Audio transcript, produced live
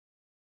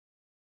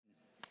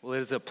Well,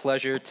 it is a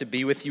pleasure to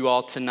be with you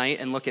all tonight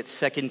and look at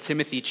 2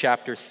 Timothy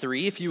chapter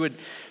 3. If you would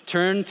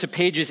turn to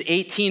pages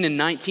 18 and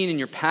 19 in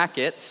your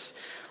packets,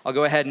 I'll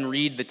go ahead and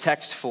read the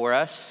text for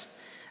us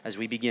as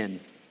we begin.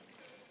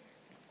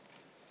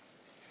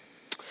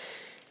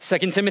 2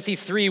 Timothy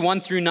 3,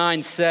 1 through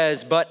 9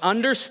 says, "But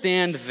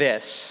understand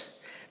this,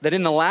 that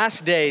in the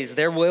last days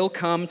there will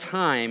come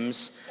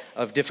times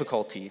of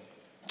difficulty.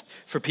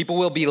 For people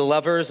will be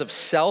lovers of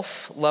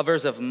self,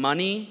 lovers of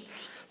money,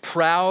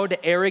 proud,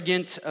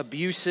 arrogant,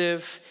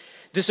 abusive,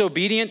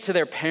 disobedient to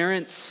their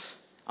parents,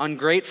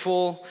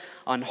 ungrateful,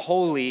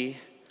 unholy,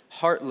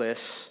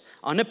 heartless,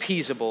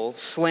 unappeasable,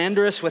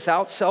 slanderous,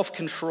 without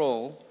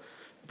self-control,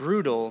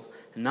 brutal,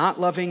 not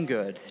loving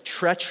good,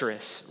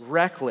 treacherous,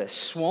 reckless,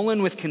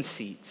 swollen with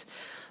conceit,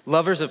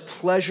 lovers of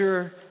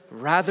pleasure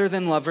rather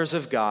than lovers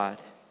of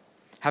God,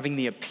 having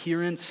the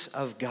appearance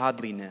of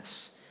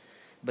godliness,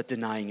 but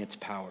denying its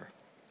power.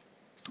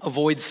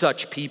 Avoid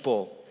such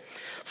people.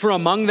 For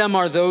among them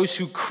are those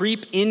who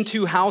creep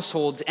into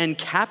households and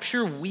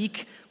capture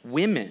weak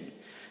women,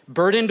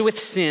 burdened with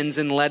sins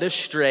and led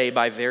astray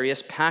by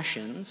various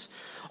passions,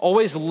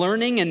 always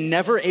learning and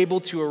never able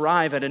to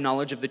arrive at a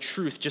knowledge of the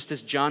truth, just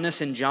as Jannes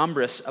and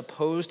Jambres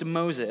opposed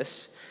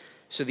Moses,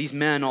 so these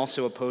men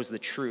also oppose the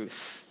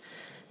truth.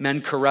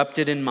 Men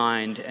corrupted in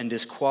mind and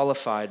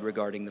disqualified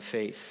regarding the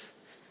faith.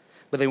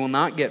 But they will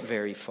not get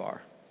very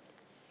far,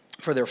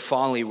 for their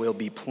folly will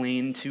be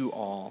plain to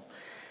all,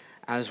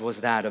 as was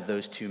that of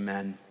those two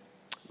men."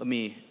 Let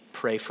me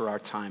pray for our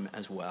time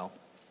as well.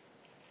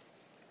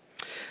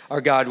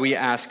 Our God, we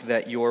ask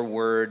that your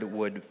word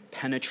would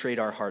penetrate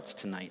our hearts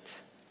tonight,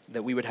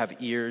 that we would have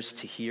ears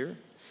to hear,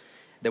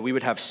 that we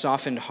would have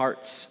softened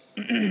hearts,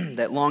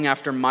 that long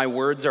after my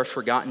words are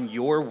forgotten,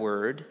 your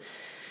word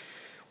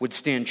would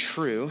stand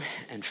true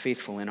and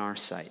faithful in our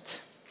sight.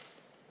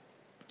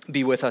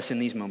 Be with us in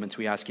these moments,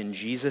 we ask in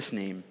Jesus'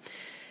 name,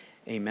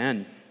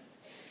 amen.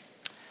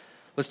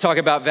 Let's talk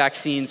about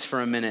vaccines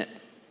for a minute.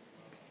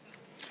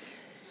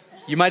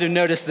 You might have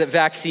noticed that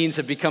vaccines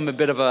have become a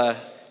bit of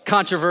a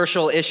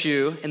controversial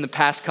issue in the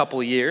past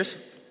couple years.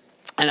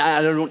 And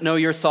I don't know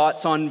your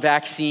thoughts on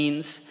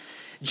vaccines.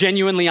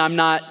 Genuinely, I'm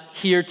not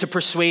here to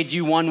persuade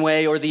you one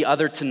way or the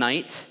other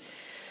tonight.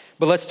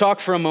 But let's talk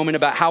for a moment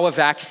about how a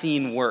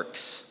vaccine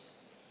works.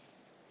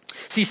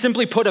 See,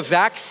 simply put, a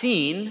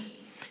vaccine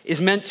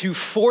is meant to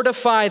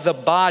fortify the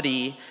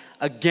body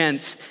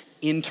against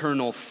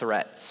internal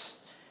threats.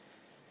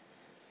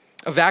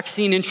 A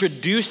vaccine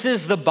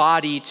introduces the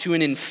body to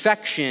an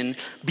infection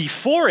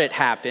before it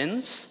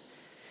happens,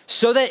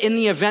 so that in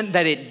the event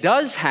that it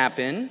does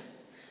happen,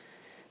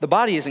 the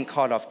body isn't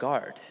caught off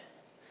guard.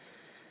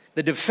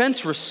 The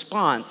defense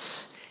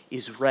response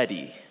is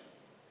ready.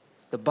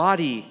 The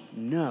body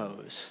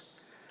knows,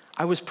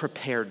 I was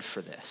prepared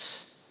for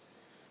this.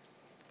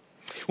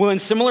 Well, in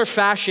similar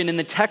fashion, in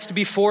the text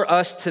before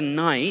us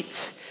tonight,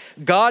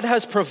 God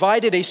has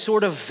provided a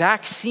sort of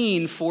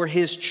vaccine for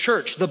his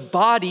church, the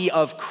body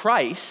of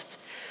Christ,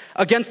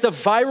 against a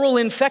viral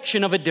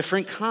infection of a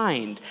different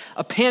kind,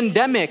 a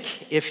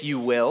pandemic, if you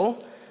will,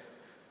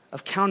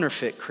 of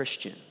counterfeit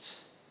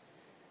Christians.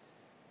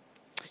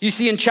 You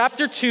see, in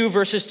chapter 2,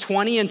 verses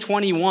 20 and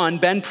 21,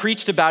 Ben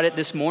preached about it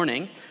this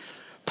morning.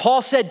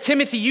 Paul said,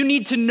 Timothy, you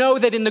need to know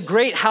that in the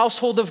great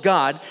household of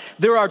God,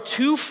 there are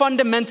two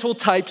fundamental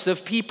types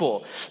of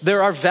people.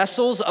 There are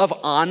vessels of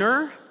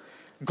honor,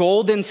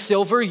 gold and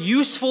silver,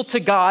 useful to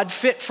God,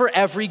 fit for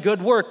every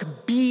good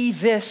work. Be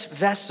this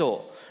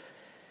vessel.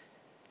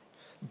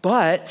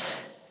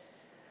 But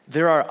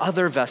there are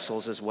other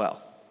vessels as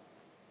well.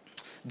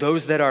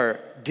 Those that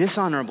are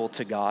dishonorable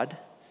to God,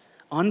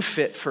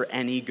 unfit for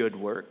any good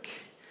work,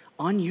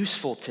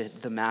 unuseful to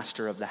the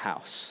master of the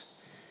house.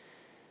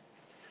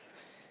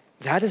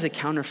 That is a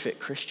counterfeit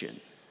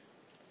Christian,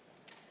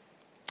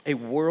 a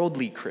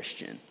worldly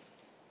Christian,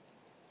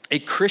 a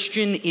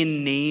Christian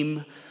in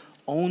name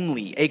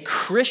only, a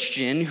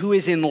Christian who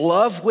is in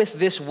love with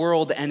this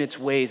world and its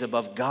ways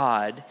above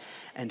God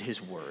and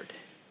his word.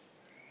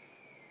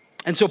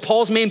 And so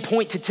Paul's main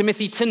point to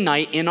Timothy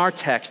tonight in our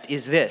text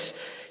is this: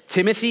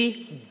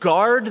 Timothy,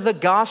 guard the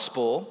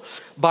gospel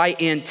by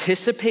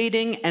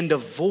anticipating and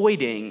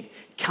avoiding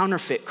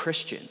counterfeit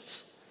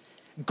Christians.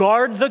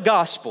 Guard the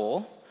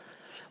gospel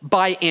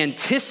by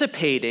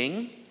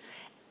anticipating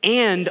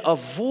and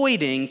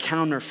avoiding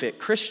counterfeit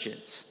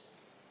Christians.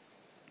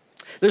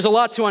 There's a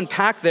lot to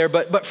unpack there,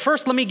 but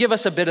first let me give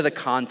us a bit of the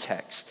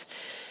context.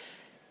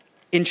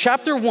 In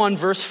chapter 1,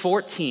 verse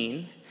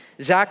 14,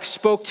 Zach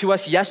spoke to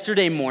us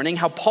yesterday morning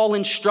how Paul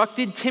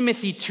instructed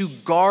Timothy to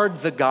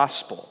guard the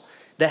gospel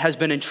that has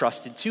been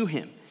entrusted to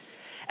him.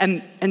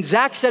 And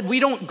Zach said we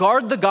don't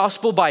guard the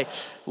gospel by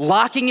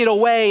locking it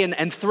away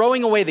and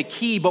throwing away the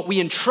key, but we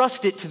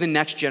entrust it to the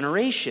next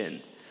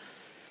generation.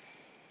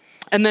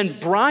 And then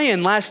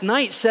Brian last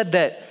night said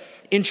that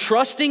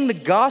entrusting the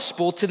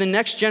gospel to the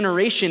next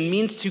generation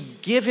means to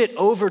give it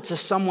over to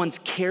someone's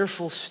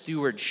careful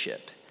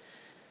stewardship.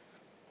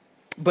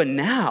 But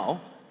now,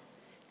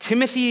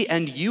 Timothy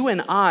and you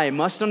and I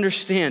must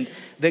understand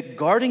that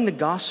guarding the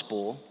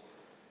gospel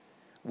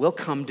will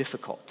come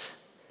difficult.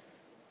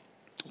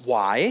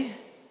 Why?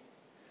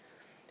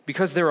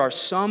 Because there are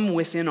some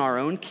within our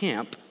own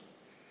camp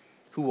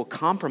who will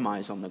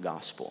compromise on the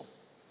gospel,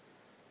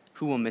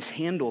 who will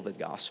mishandle the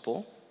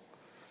gospel,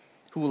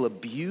 who will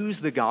abuse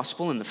the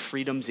gospel and the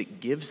freedoms it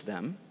gives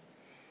them,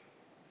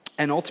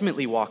 and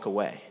ultimately walk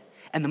away.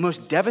 And the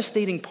most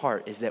devastating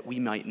part is that we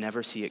might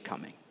never see it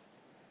coming.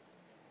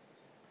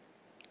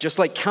 Just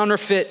like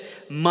counterfeit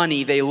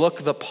money, they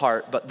look the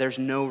part, but there's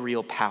no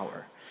real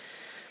power.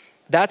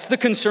 That's the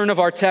concern of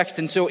our text.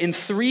 And so in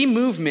 3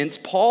 movements,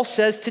 Paul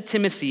says to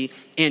Timothy,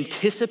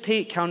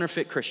 anticipate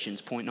counterfeit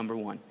Christians, point number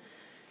 1.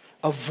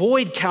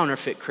 Avoid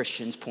counterfeit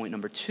Christians, point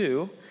number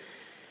 2.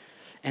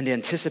 And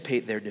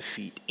anticipate their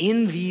defeat.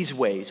 In these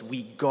ways,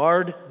 we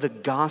guard the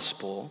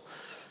gospel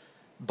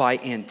by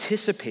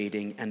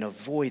anticipating and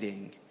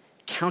avoiding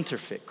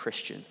counterfeit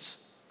Christians.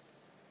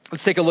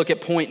 Let's take a look at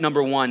point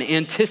number 1,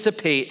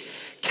 anticipate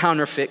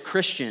counterfeit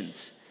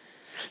Christians.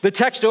 The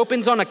text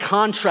opens on a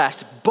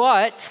contrast,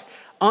 but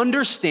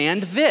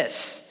understand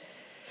this.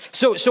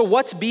 So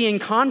what's being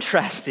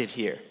contrasted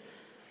here?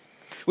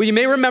 Well, you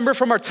may remember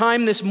from our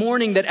time this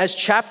morning that as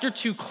chapter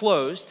 2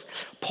 closed,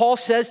 Paul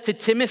says to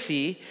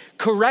Timothy,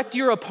 correct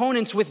your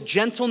opponents with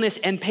gentleness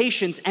and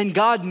patience, and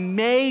God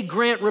may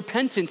grant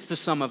repentance to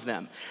some of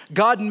them.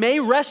 God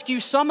may rescue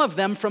some of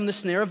them from the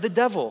snare of the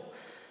devil.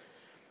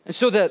 And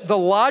so the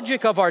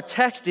logic of our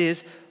text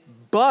is,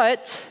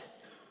 but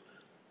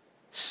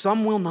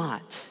some will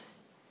not.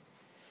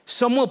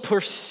 Some will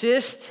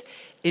persist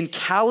in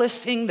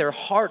callousing their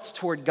hearts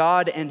toward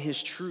God and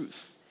his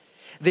truth.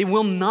 They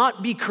will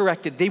not be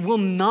corrected. They will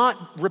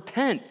not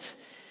repent.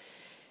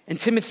 And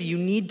Timothy, you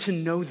need to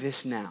know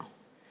this now.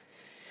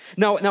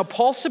 Now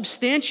Paul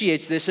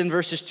substantiates this in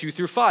verses 2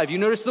 through 5. You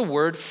notice the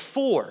word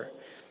for.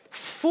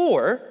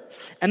 For,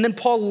 and then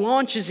Paul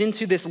launches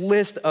into this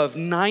list of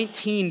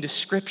 19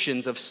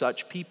 descriptions of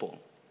such people.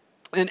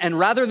 And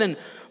rather than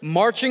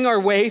marching our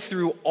way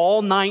through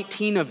all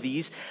 19 of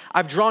these,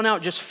 I've drawn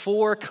out just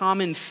 4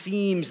 common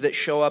themes that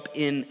show up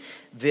in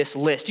this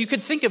list. You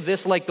could think of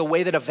this like the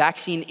way that a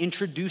vaccine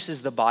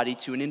introduces the body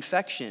to an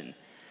infection.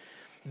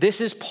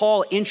 This is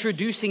Paul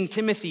introducing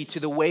Timothy to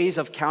the ways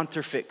of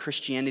counterfeit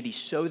Christianity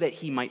so that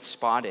he might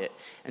spot it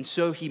and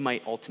so he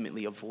might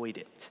ultimately avoid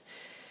it.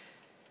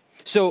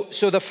 So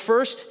the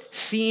first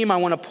theme I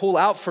want to pull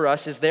out for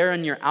us is there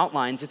in your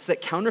outlines. It's that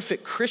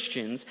counterfeit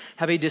Christians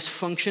have a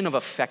dysfunction of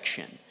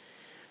affection.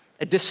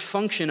 A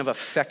dysfunction of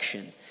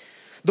affection.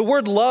 The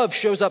word love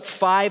shows up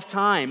 5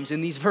 times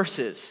in these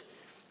verses.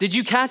 Did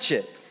you catch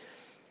it?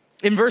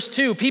 In verse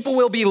 2, people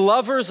will be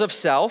lovers of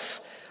self,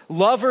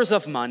 lovers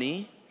of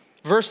money.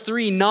 Verse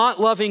 3, not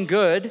loving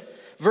good.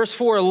 Verse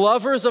 4,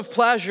 lovers of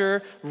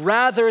pleasure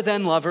rather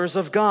than lovers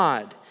of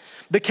God.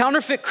 The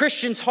counterfeit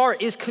Christian's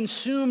heart is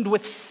consumed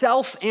with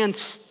self and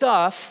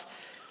stuff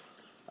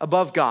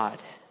above God.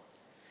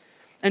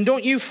 And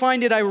don't you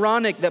find it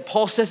ironic that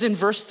Paul says in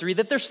verse 3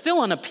 that they're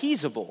still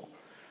unappeasable?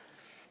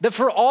 That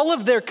for all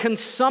of their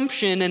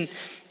consumption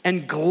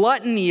and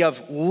gluttony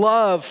of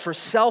love for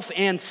self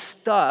and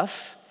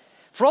stuff,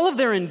 for all of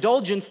their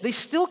indulgence, they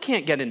still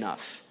can't get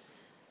enough.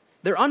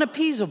 They're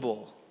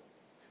unappeasable.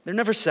 They're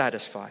never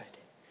satisfied.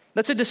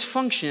 That's a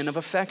dysfunction of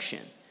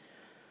affection.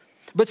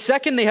 But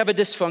second, they have a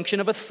dysfunction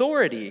of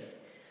authority.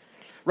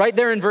 Right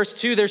there in verse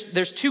 2,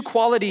 there's 2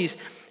 qualities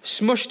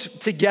smushed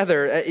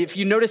together. If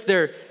you notice,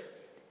 they're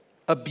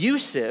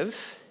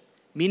abusive,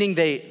 meaning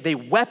they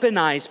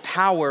weaponize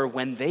power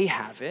when they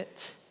have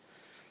it.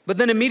 But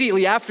then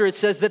immediately after it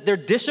says that they're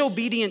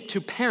disobedient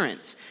to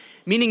parents,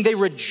 meaning they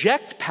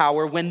reject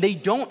power when they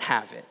don't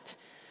have it.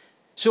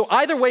 So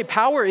either way,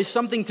 power is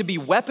something to be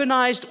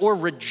weaponized or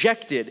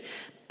rejected.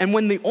 And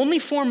when the only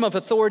form of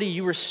authority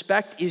you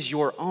respect is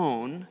your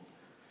own,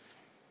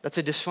 that's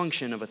a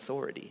dysfunction of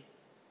authority.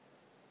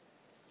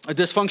 A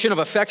dysfunction of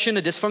affection,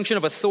 a dysfunction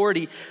of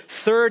authority.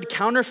 Third,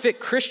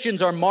 counterfeit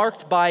Christians are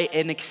marked by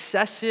an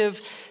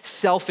excessive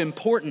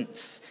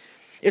self-importance.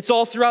 It's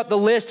all throughout the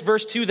list.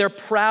 Verse 2, they're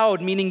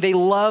proud, meaning they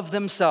love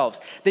themselves.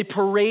 They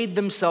parade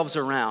themselves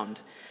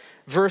around.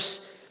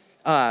 Verse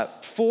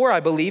 4, I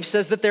believe,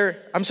 says that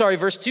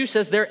verse 2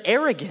 says they're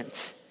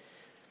arrogant.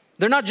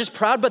 They're not just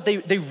proud, but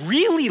they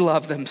really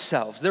love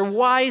themselves. They're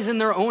wise in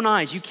their own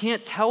eyes. You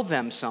can't tell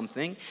them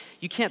something.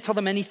 You can't tell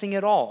them anything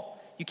at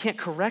all. You can't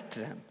correct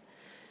them.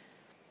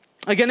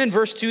 Again, in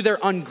verse 2, they're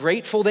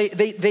ungrateful.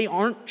 They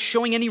aren't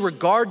showing any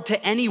regard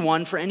to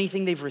anyone for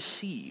anything they've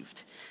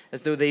received,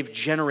 as though they've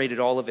generated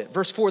all of it.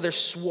 Verse 4, they're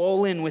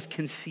swollen with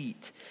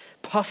conceit,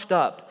 puffed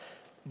up,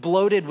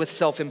 bloated with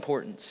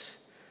self-importance.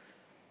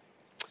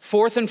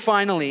 Fourth and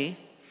finally,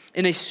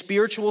 in a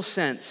spiritual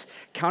sense,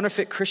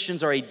 counterfeit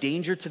Christians are a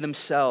danger to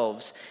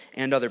themselves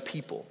and other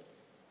people.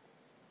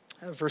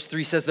 Verse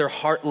 3 says they're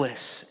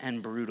heartless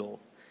and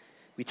brutal.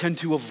 We tend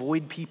to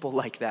avoid people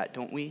like that,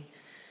 don't we?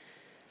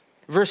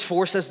 Verse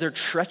 4 says they're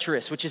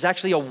treacherous, which is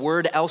actually a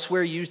word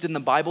elsewhere used in the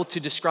Bible to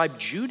describe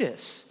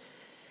Judas.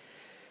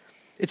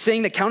 It's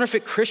saying that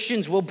counterfeit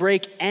Christians will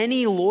break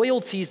any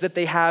loyalties that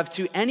they have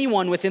to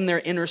anyone within their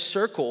inner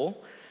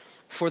circle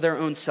for their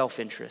own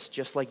self-interest,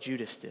 just like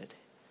Judas did.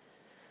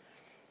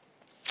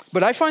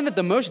 But I find that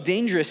the most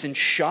dangerous and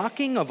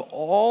shocking of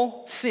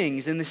all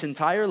things in this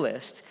entire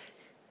list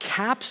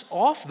caps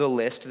off the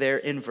list there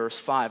in verse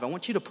 5. I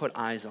want you to put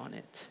eyes on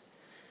it.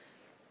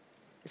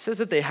 It says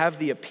that they have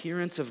the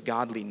appearance of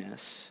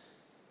godliness,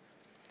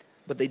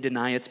 but they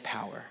deny its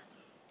power.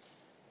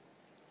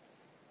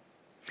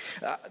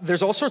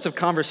 There's all sorts of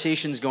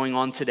conversations going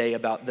on today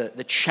about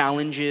the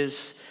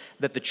challenges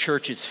that the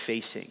church is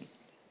facing.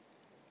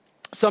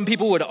 Some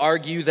people would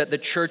argue that the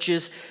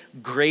church's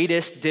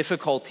greatest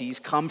difficulties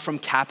come from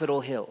Capitol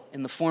Hill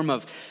in the form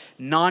of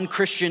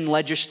non-Christian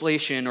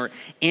legislation or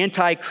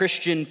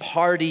anti-Christian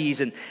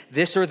parties and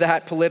this or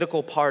that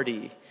political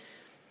party.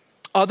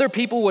 Other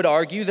people would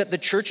argue that the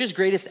church's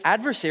greatest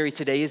adversary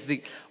today is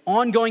the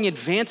ongoing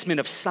advancement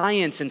of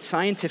science and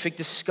scientific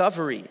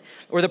discovery,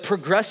 or the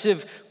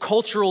progressive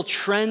cultural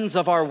trends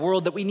of our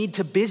world that we need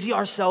to busy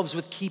ourselves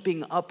with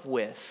keeping up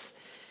with.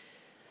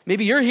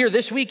 Maybe you're here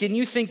this week and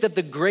you think that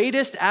the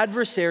greatest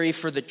adversary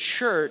for the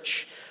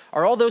church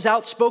are all those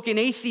outspoken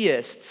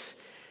atheists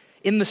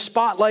in the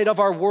spotlight of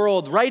our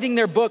world, writing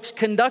their books,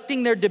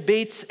 conducting their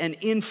debates, and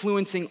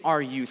influencing our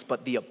youth.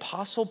 But the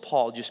Apostle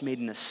Paul just made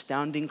an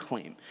astounding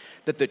claim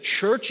that the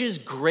church's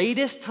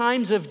greatest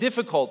times of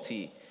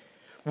difficulty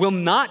will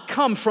not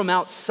come from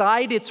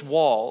outside its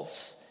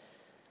walls,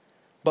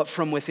 but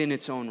from within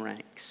its own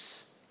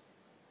ranks.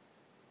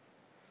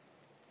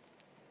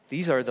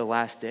 These are the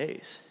last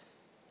days.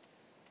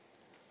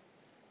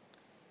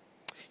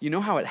 You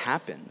know how it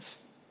happens?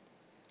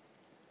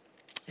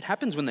 It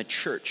happens when the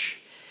church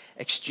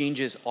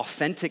exchanges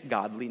authentic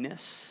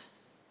godliness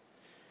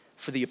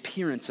for the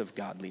appearance of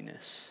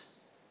godliness.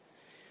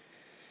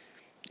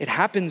 It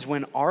happens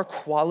when our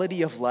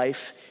quality of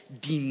life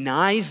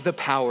denies the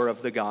power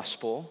of the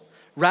gospel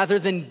rather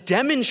than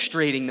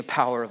demonstrating the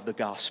power of the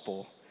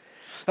gospel.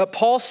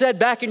 Paul said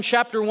back in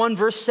chapter 1,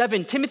 verse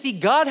 7, Timothy,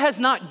 God has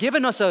not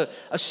given us a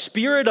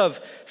spirit of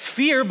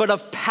fear, but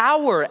of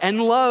power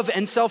and love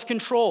and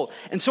self-control.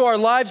 And so our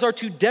lives are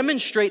to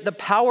demonstrate the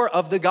power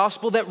of the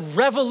gospel that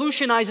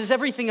revolutionizes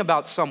everything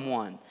about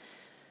someone.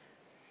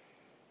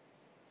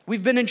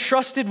 We've been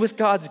entrusted with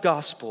God's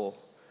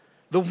gospel,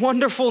 the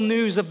wonderful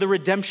news of the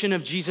redemption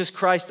of Jesus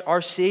Christ,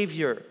 our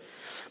Savior.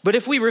 But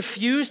if we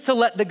refuse to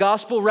let the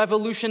gospel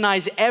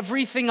revolutionize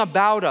everything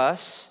about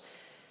us,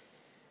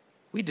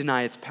 we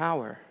deny its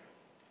power.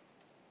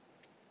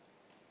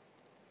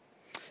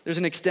 There's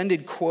an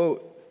extended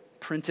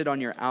quote printed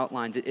on your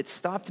outlines. It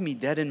stopped me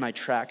dead in my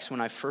tracks when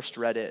I first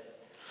read it.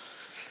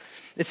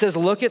 It says,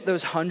 look at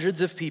those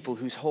hundreds of people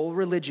whose whole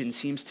religion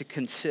seems to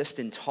consist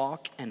in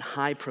talk and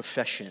high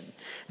profession.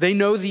 They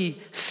know the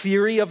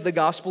theory of the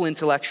gospel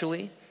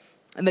intellectually,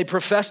 and they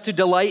profess to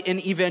delight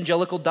in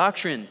evangelical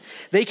doctrine.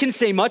 They can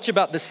say much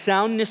about the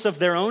soundness of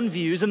their own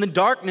views and the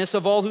darkness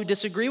of all who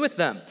disagree with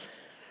them.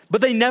 But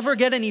they never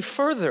get any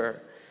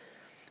further.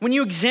 When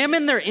you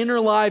examine their inner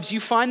lives, you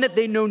find that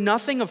they know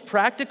nothing of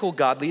practical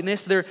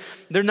godliness. They're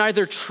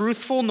neither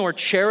truthful, nor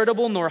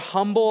charitable, nor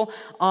humble,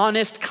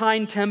 honest,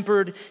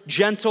 kind-tempered,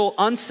 gentle,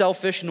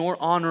 unselfish,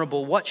 nor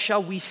honorable. What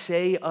shall we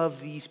say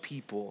of these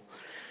people?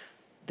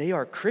 They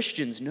are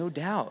Christians, no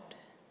doubt,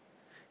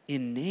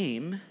 in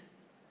name,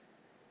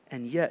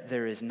 and yet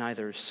there is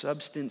neither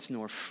substance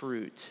nor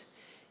fruit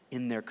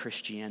in their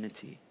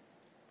Christianity.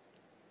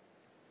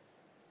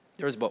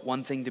 There is but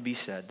one thing to be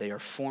said. They are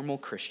formal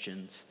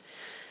Christians.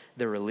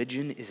 Their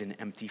religion is an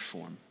empty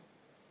form.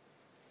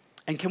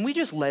 And can we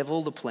just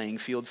level the playing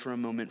field for a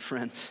moment,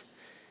 friends?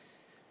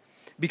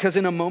 Because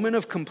in a moment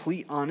of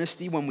complete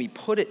honesty, when we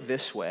put it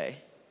this way,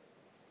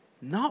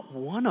 not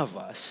one of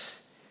us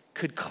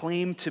could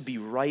claim to be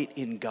right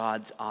in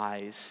God's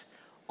eyes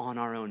on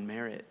our own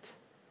merit.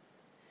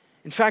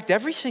 In fact,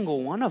 every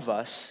single one of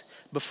us,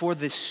 before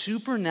the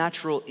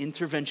supernatural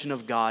intervention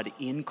of God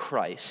in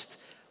Christ,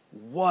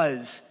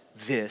 was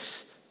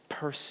this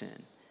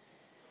person.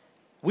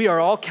 We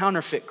are all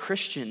counterfeit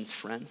Christians,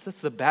 friends.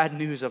 That's the bad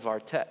news of our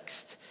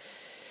text.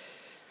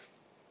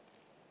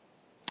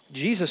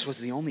 Jesus was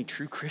the only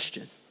true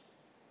Christian.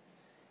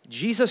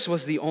 Jesus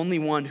was the only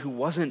one who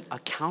wasn't a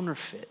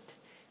counterfeit.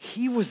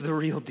 He was the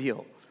real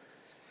deal.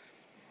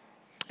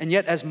 And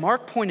yet, as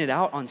Mark pointed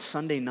out on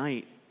Sunday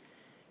night,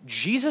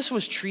 Jesus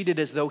was treated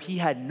as though he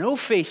had no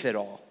faith at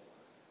all,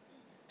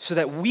 so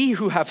that we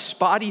who have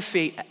spotty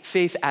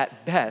faith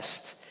at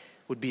best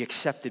would be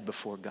accepted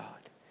before God.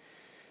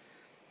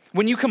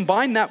 When you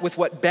combine that with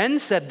what Ben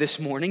said this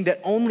morning, that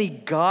only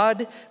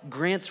God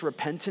grants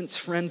repentance,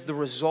 friends, the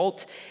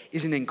result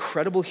is an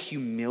incredible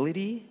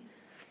humility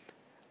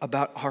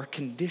about our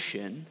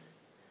condition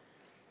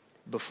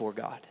before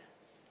God.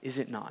 Is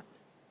it not?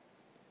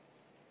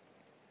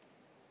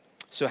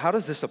 So how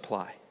does this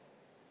apply?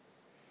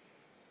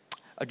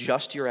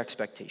 Adjust your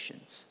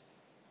expectations.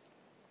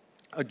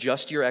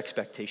 Adjust your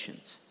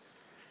expectations.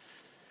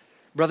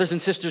 Brothers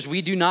and sisters,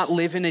 we do not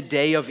live in a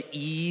day of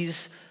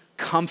ease,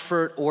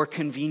 comfort, or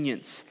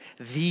convenience.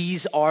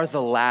 These are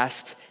the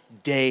last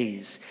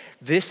days.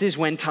 This is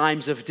when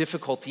times of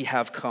difficulty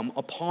have come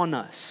upon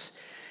us.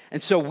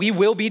 And so we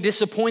will be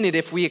disappointed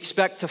if we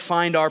expect to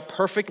find our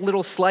perfect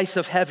little slice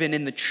of heaven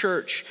in the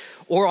church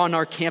or on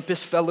our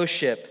campus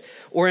fellowship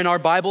or in our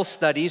Bible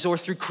studies or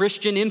through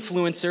Christian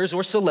influencers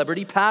or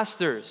celebrity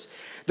pastors.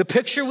 The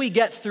picture we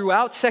get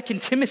throughout 2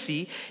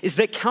 Timothy is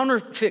that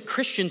counterfeit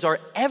Christians are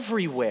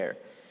everywhere.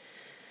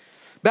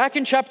 Back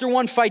in chapter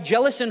 1,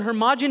 Phygellus and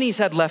Hermogenes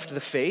had left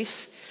the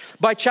faith.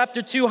 By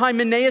chapter 2,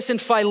 Hymenaeus and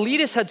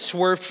Philetus had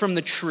swerved from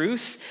the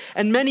truth,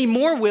 and many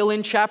more will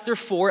in chapter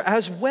 4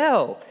 as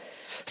well.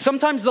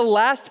 Sometimes the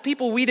last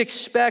people we'd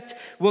expect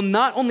will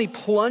not only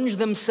plunge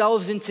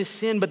themselves into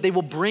sin, but they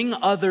will bring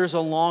others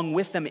along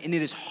with them, and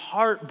it is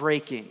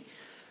heartbreaking.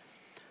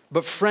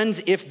 But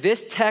friends, if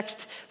this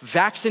text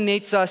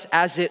vaccinates us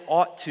as it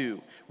ought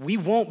to, we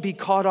won't be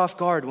caught off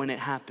guard when it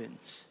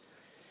happens.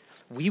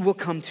 We will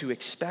come to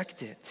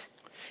expect it.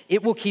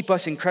 It will keep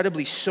us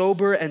incredibly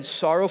sober and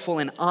sorrowful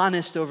and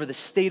honest over the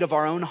state of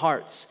our own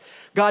hearts.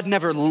 God,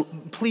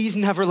 please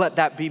never let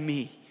that be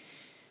me.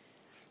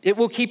 It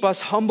will keep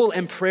us humble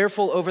and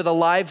prayerful over the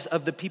lives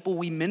of the people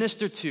we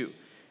minister to.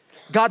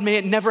 God, may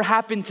it never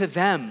happen to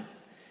them.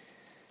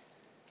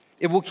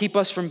 It will keep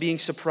us from being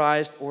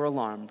surprised or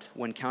alarmed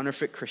when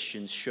counterfeit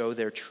Christians show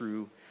their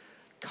true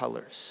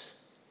colors.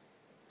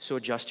 So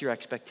adjust your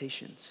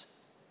expectations.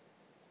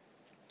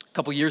 A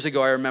couple years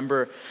ago, I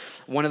remember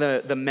one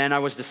of the men I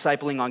was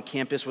discipling on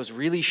campus was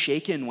really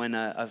shaken when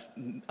a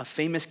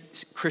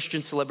famous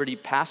Christian celebrity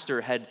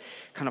pastor had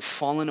kind of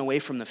fallen away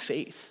from the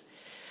faith.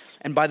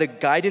 And by the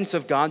guidance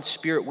of God's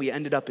Spirit, we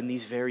ended up in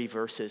these very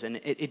verses.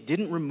 And it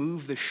didn't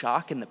remove the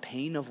shock and the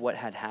pain of what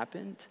had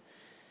happened,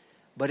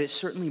 but it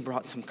certainly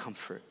brought some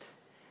comfort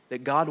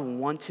that God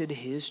wanted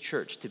his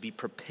church to be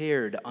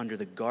prepared under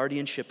the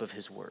guardianship of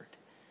his word.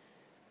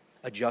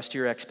 Adjust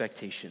your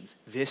expectations.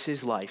 This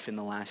is life in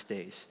the last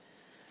days.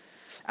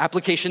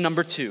 Application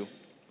number 2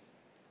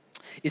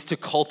 is to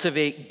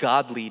cultivate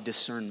godly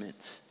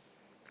discernment.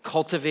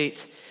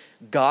 Cultivate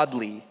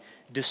godly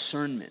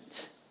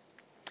discernment.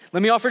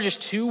 Let me offer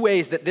just 2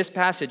 ways that this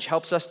passage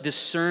helps us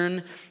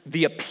discern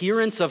the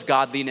appearance of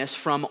godliness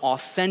from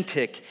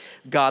authentic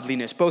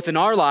godliness, both in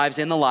our lives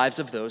and the lives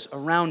of those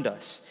around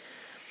us.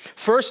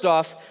 First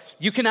off,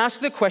 you can ask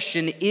the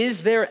question,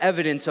 is there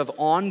evidence of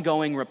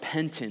ongoing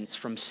repentance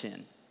from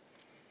sin?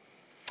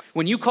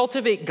 When you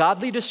cultivate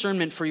godly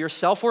discernment for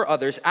yourself or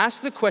others,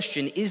 ask the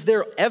question, is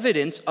there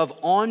evidence of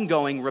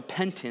ongoing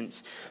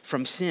repentance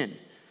from sin?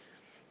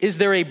 Is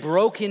there a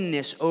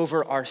brokenness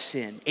over our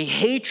sin, a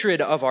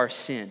hatred of our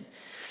sin?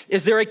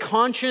 Is there a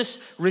conscious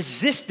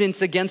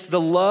resistance against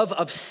the love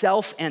of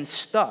self and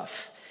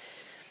stuff?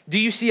 Do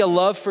you see a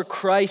love for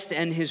Christ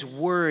and his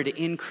word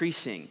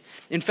increasing?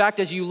 In fact,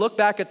 as you look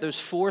back at those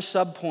 4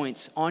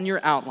 subpoints on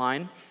your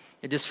outline,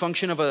 a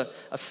dysfunction of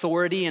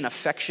authority and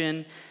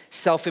affection,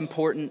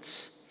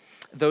 self-importance,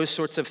 those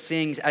sorts of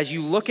things, as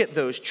you look at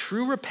those,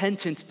 true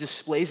repentance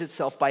displays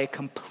itself by a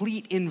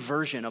complete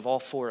inversion of all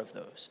 4 of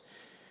those.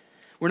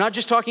 We're not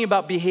just talking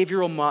about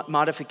behavioral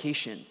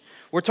modification.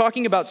 We're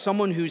talking about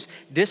someone whose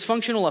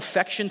dysfunctional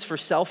affections for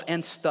self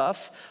and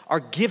stuff are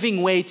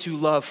giving way to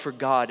love for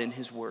God and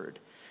his word.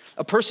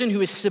 A person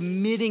who is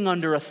submitting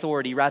under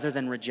authority rather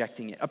than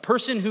rejecting it. A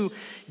person who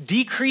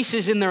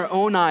decreases in their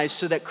own eyes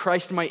so that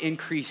Christ might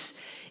increase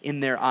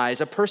in their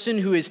eyes. A person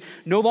who is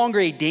no longer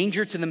a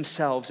danger to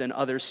themselves and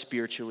others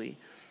spiritually,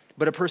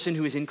 but a person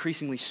who is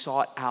increasingly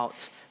sought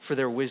out for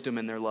their wisdom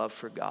and their love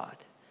for God.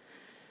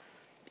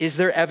 Is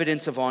there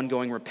evidence of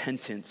ongoing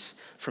repentance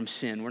from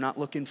sin? We're not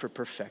looking for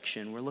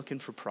perfection. We're looking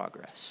for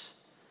progress.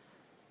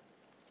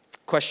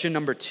 Question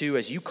number 2,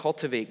 as you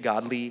cultivate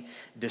godly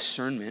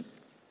discernment,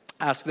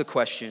 ask the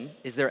question,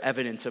 is there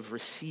evidence of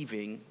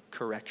receiving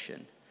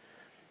correction?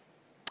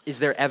 Is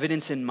there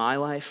evidence in my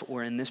life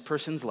or in this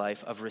person's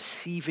life of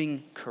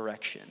receiving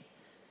correction?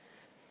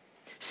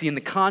 See, in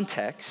the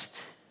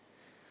context,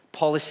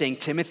 Paul is saying,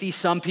 Timothy,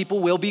 some people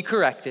will be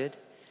corrected,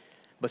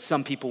 but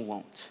some people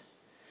won't.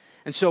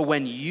 And so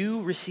when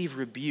you receive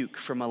rebuke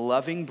from a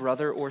loving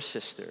brother or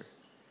sister,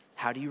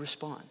 how do you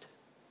respond?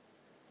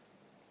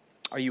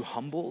 Are you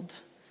humbled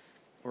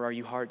or are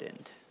you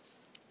hardened?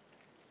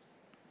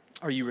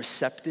 Are you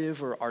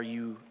receptive or are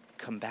you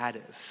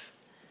combative?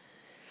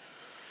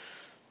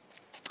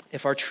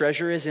 If our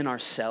treasure is in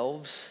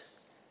ourselves,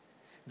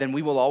 then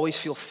we will always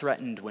feel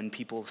threatened when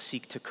people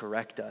seek to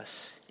correct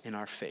us in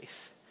our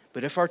faith.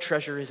 But if our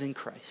treasure is in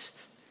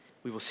Christ,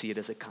 we will see it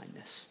as a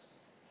kindness.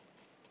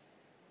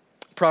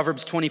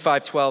 Proverbs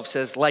 25:12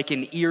 says, like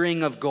an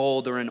earring of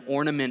gold or an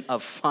ornament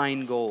of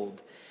fine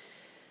gold,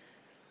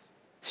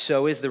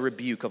 so is the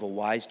rebuke of a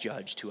wise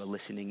judge to a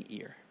listening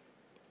ear.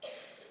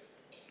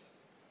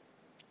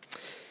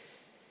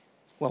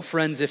 Well,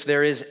 friends, if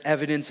there is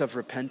evidence of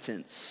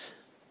repentance,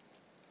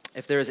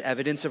 if there is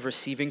evidence of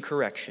receiving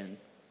correction,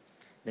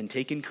 then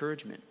take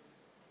encouragement.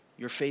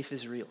 Your faith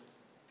is real.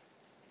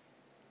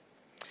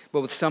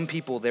 But with some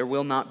people, there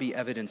will not be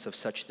evidence of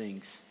such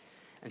things.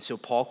 And so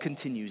Paul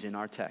continues in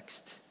our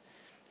text.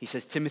 He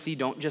says, Timothy,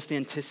 don't just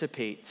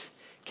anticipate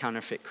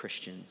counterfeit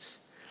Christians.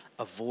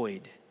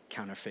 Avoid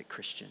counterfeit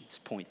Christians.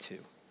 Point 2.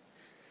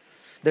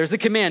 There's the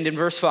command in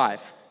verse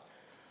 5.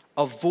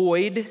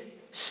 Avoid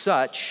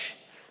such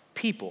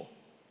people.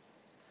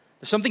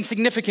 There's something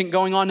significant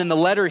going on in the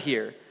letter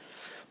here.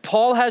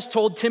 Paul has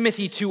told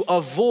Timothy to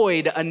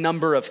avoid a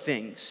number of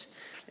things.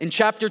 In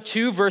chapter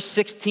 2, verse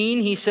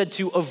 16, he said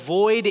to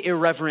avoid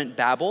irreverent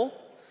babble.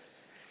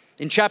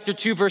 In chapter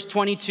 2, verse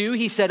 22,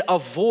 he said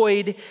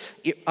avoid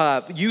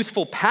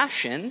youthful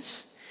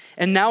passions.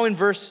 And now in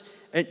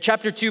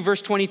chapter 2,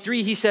 verse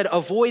 23, he said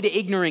avoid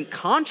ignorant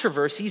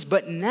controversies.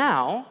 But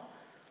now,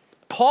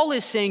 Paul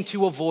is saying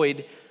to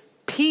avoid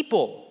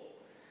people.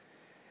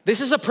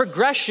 This is a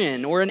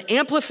progression or an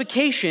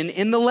amplification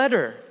in the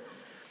letter.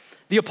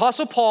 The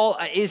Apostle Paul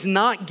is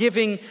not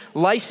giving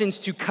license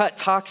to cut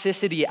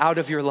toxicity out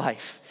of your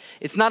life.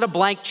 It's not a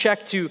blank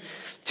check to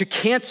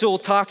cancel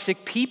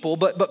toxic people,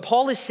 but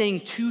Paul is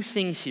saying two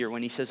things here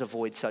when he says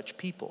avoid such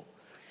people.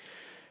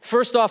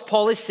 First off,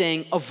 Paul is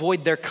saying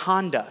avoid their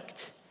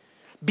conduct.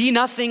 Be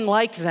nothing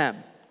like them.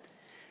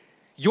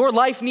 Your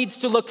life needs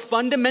to look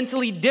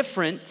fundamentally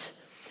different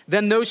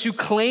than those who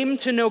claim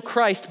to know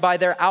Christ by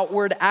their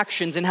outward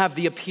actions and have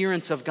the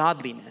appearance of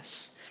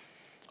godliness.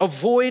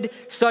 Avoid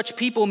such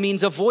people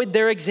means avoid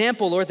their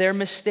example or their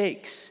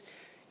mistakes.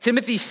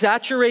 Timothy,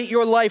 saturate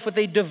your life with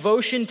a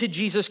devotion to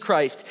Jesus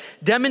Christ.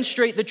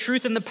 Demonstrate the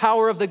truth and the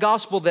power of the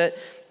gospel that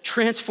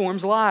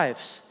transforms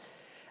lives.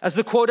 As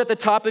the quote at the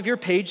top of your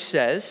page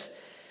says,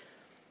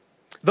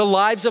 the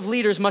lives of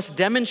leaders must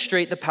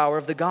demonstrate the power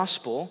of the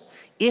gospel.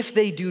 If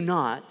they do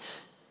not,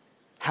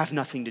 have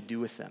nothing to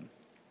do with them.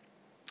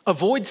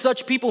 Avoid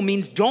such people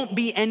means don't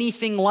be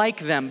anything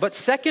like them. But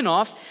second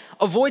off,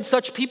 avoid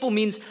such people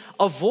means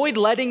avoid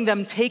letting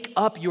them take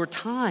up your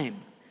time.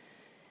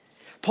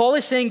 Paul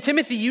is saying,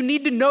 Timothy, you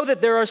need to know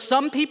that there are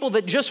some people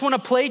that just want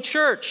to play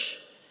church.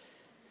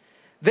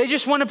 They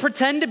just want to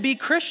pretend to be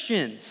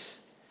Christians.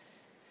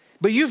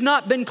 But you've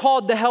not been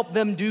called to help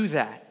them do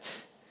that.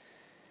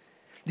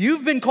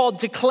 You've been called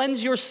to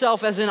cleanse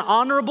yourself as an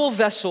honorable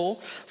vessel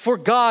for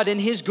God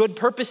and his good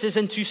purposes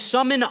and to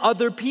summon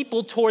other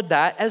people toward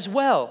that as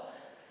well.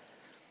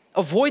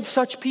 Avoid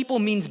such people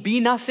means be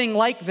nothing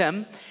like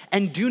them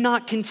and do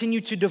not continue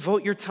to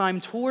devote your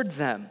time toward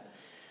them.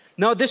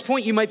 Now at this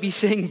point you might be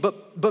saying,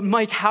 but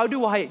Mike, how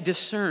do I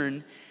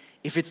discern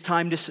if it's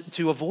time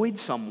to avoid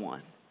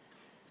someone?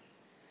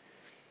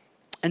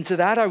 And to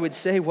that I would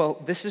say,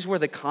 well, this is where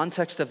the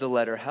context of the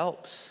letter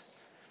helps.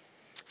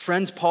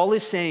 Friends, Paul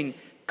is saying,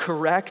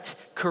 correct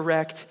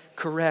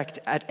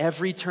at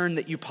every turn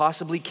that you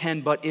possibly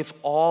can, but if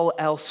all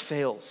else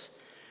fails,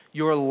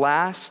 your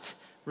last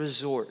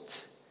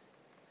resort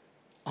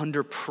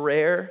under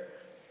prayer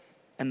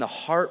and the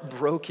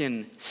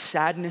heartbroken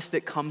sadness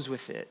that comes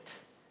with it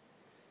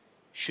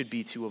should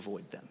be to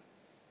avoid them.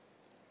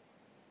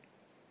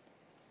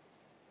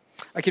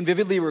 I can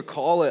vividly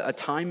recall a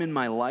time in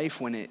my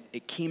life when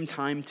it came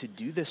time to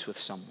do this with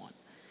someone.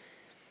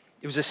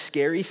 It was a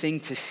scary thing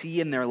to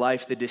see in their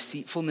life the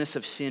deceitfulness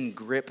of sin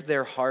grip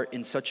their heart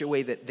in such a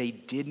way that they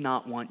did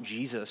not want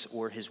Jesus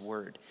or his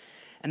word.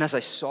 And as I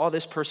saw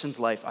this person's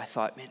life, I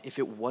thought, man, if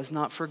it was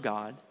not for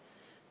God,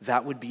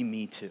 that would be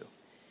me too.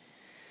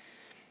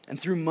 And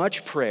through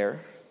much prayer,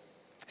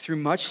 through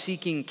much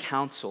seeking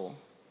counsel,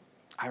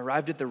 I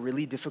arrived at the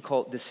really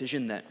difficult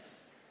decision that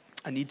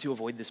I need to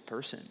avoid this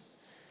person.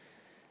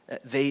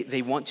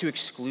 They want to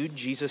exclude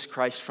Jesus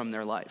Christ from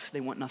their life.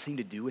 They want nothing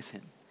to do with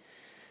him.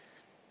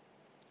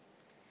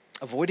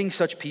 Avoiding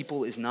such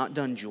people is not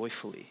done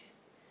joyfully.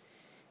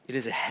 It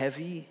is a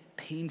heavy,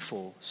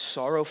 painful,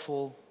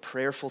 sorrowful,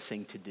 prayerful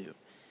thing to do.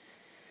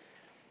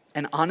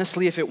 And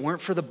honestly, if it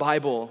weren't for the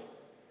Bible,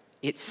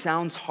 it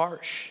sounds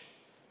harsh.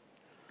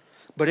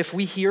 But if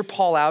we hear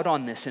Paul out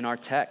on this in our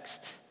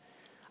text,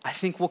 I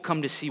think we'll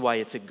come to see why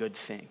it's a good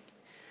thing.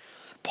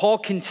 Paul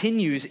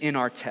continues in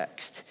our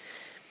text.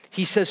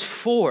 He says,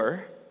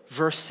 for,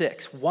 verse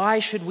 6, why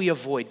should we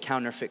avoid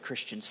counterfeit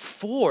Christians?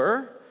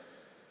 For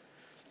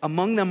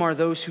among them are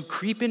those who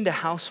creep into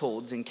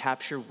households and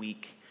capture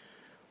weak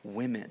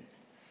women.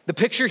 The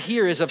picture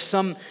here is of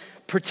some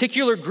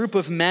particular group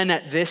of men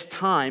at this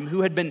time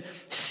who had been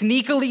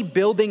sneakily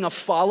building a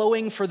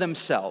following for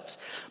themselves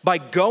by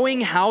going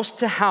house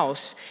to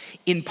house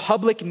in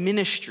public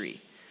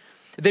ministry.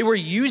 They were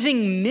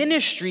using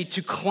ministry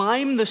to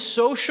climb the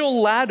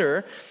social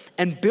ladder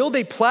and build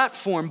a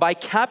platform by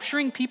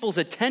capturing people's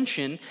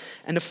attention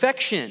and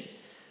affection.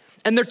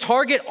 And their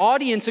target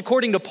audience,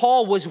 according to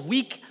Paul, was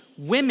weak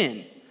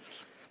women.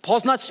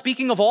 Paul's not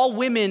speaking of all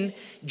women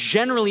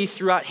generally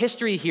throughout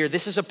history here.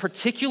 This is a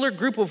particular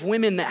group of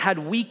women that had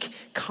weak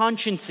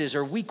consciences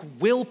or weak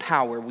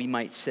willpower, we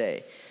might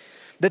say.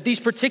 That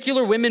these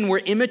particular women were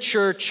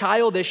immature,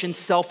 childish, and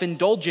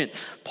self-indulgent.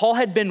 Paul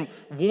had been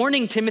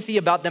warning Timothy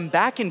about them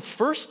back in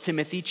 1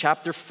 Timothy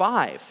chapter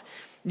 5.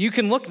 You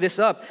can look this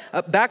up.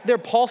 Back there,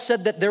 Paul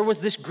said that there was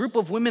this group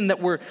of women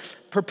that were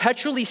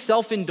perpetually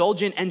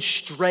self-indulgent and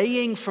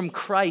straying from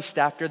Christ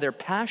after their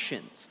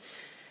passions.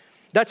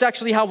 That's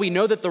actually how we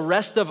know that the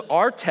rest of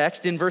our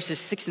text in verses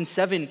 6 and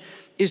 7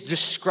 is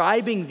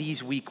describing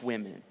these weak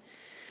women.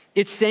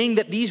 It's saying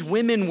that these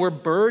women were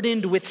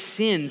burdened with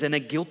sins and a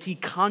guilty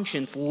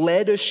conscience,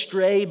 led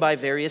astray by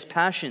various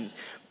passions,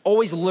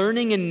 always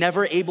learning and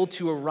never able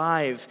to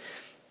arrive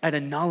at a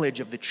knowledge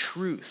of the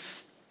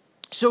truth.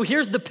 So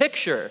here's the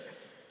picture.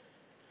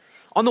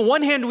 On the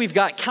one hand, we've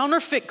got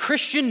counterfeit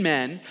Christian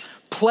men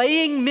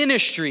playing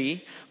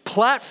ministry,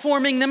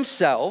 platforming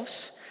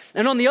themselves.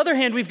 And on the other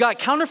hand, we've got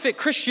counterfeit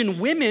Christian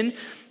women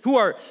who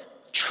are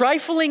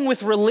trifling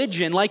with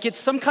religion like it's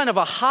some kind of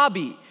a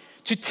hobby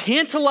to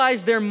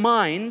tantalize their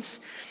minds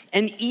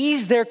and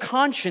ease their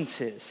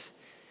consciences.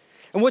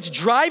 And what's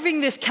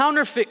driving this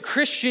counterfeit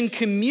Christian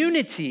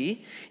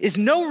community is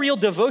no real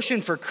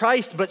devotion for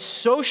Christ, but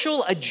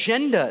social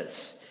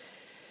agendas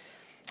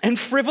and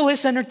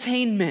frivolous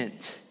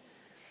entertainment.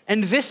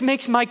 And this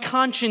makes my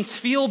conscience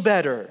feel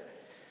better,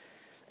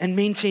 and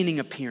maintaining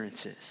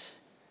appearances.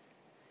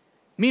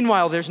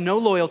 Meanwhile, there's no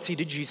loyalty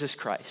to Jesus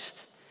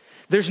Christ.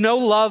 There's no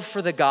love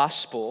for the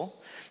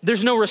gospel.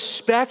 There's no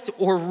respect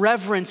or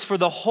reverence for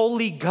the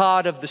holy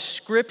God of the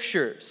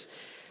scriptures.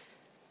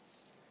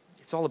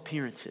 It's all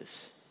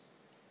appearances.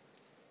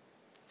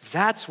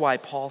 That's why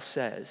Paul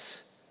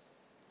says,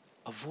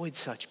 avoid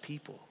such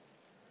people.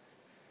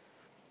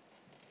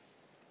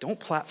 Don't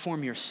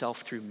platform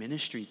yourself through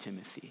ministry,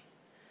 Timothy.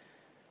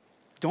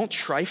 Don't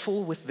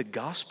trifle with the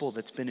gospel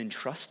that's been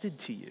entrusted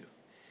to you.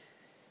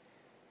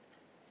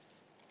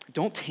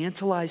 Don't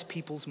tantalize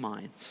people's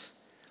minds,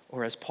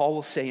 or as Paul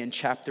will say in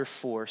chapter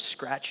 4,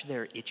 scratch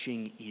their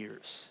itching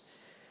ears.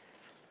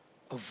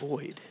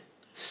 Avoid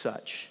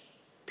such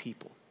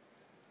people.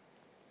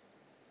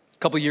 A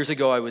couple years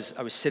ago, I was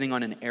sitting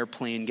on an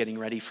airplane getting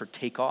ready for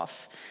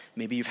takeoff.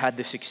 Maybe you've had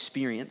this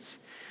experience.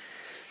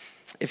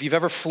 If you've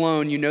ever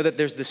flown, you know that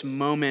there's this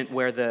moment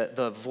where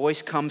the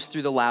voice comes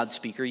through the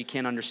loudspeaker. You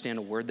can't understand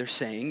a word they're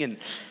saying. And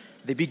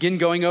they begin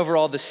going over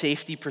all the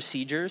safety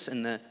procedures.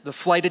 And the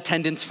flight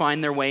attendants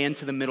find their way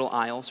into the middle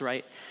aisles,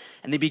 right?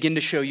 And they begin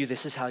to show you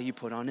this is how you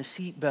put on a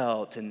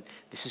seatbelt. And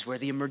this is where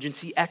the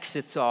emergency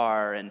exits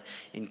are. And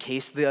in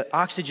case the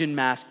oxygen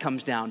mask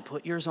comes down,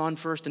 put yours on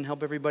first and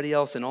help everybody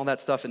else and all that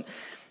stuff. And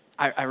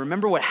I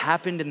remember what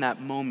happened in that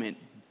moment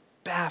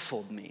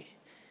baffled me.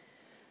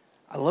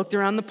 I looked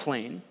around the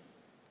plane.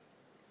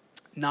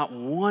 Not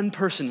one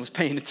person was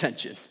paying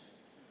attention.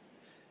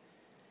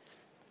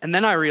 And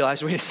then I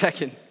realized, wait a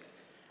second,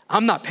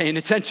 I'm not paying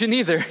attention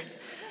either.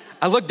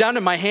 I looked down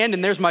at my hand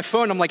and there's my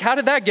phone. I'm like, how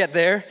did that get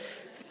there?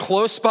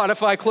 Close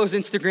Spotify, close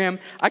Instagram.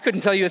 I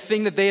couldn't tell you a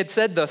thing that they had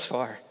said thus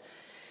far.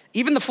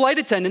 Even the flight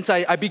attendants,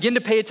 I begin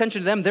to pay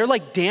attention to them. They're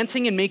like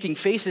dancing and making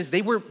faces.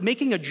 They were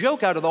making a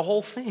joke out of the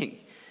whole thing.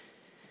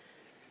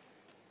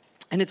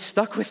 And it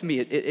stuck with me.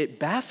 It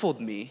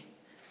baffled me.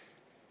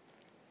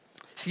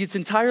 See, it's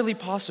entirely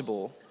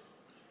possible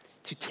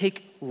to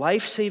take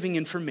life-saving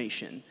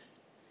information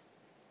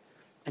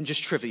and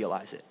just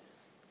trivialize it.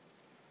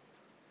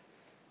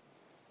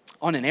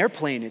 On an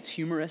airplane, it's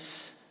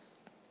humorous,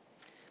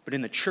 but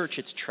in the church,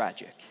 it's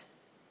tragic.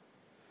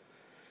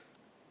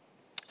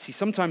 See,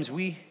 sometimes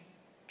we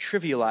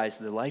trivialize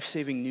the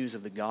life-saving news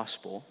of the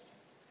gospel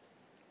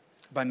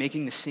by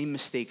making the same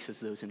mistakes as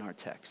those in our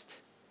text.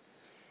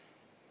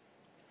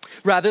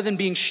 Rather than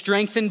being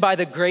strengthened by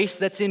the grace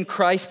that's in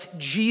Christ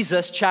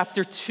Jesus,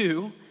 chapter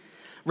 2,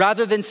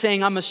 rather than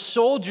saying, I'm a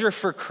soldier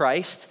for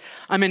Christ,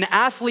 I'm an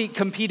athlete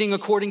competing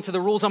according to the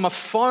rules, I'm a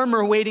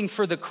farmer waiting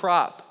for the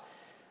crop,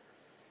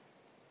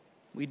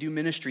 we do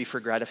ministry for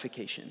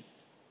gratification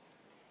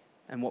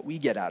and what we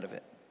get out of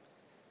it.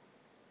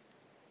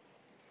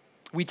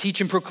 We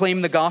teach and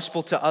proclaim the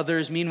gospel to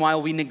others.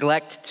 Meanwhile, we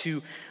neglect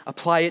to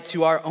apply it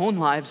to our own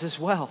lives as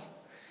well.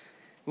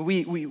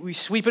 We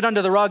sweep it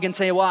under the rug and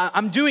say, well,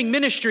 I'm doing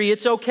ministry,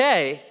 it's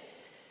okay.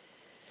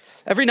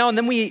 Every now and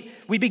then we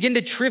begin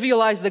to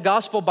trivialize the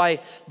gospel by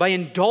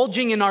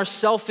indulging in our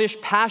selfish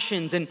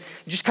passions and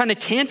just kind of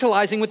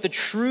tantalizing with the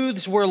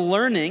truths we're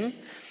learning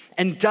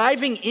and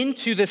diving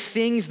into the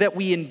things that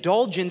we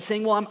indulge in,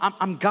 saying, well,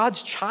 I'm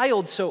God's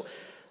child, so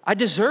I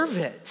deserve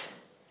it.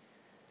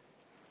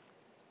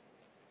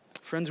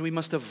 Friends, we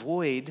must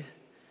avoid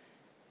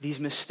these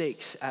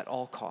mistakes at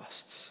all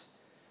costs.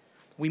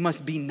 We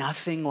must be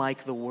nothing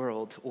like the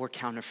world or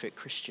counterfeit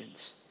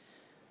Christians.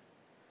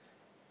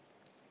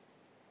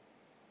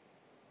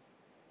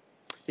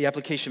 The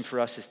application for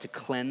us is to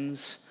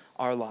cleanse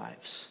our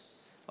lives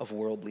of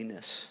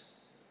worldliness.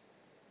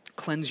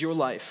 Cleanse your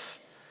life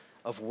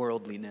of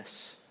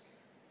worldliness.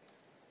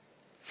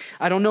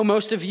 I don't know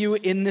most of you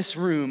in this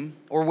room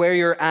or where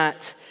you're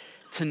at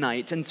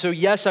tonight. And so,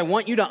 yes, I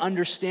want you to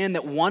understand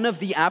that one of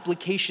the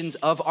applications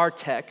of our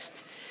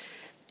text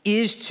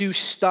is to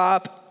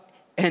stop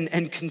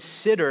and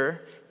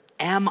consider,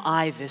 am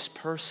I this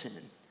person?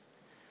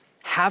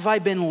 Have I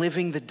been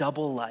living the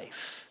double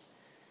life?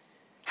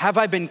 Have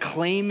I been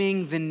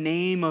claiming the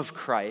name of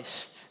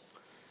Christ,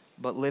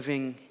 but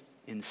living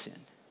in sin?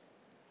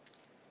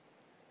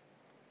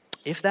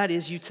 If that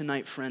is you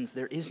tonight, friends,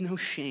 there is no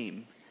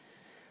shame,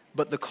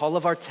 but the call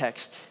of our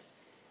text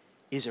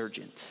is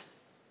urgent.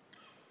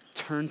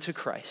 Turn to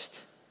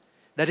Christ.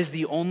 That is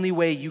the only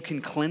way you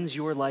can cleanse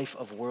your life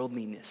of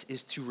worldliness,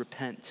 is to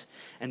repent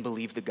and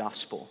believe the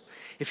gospel.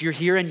 If you're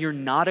here and you're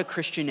not a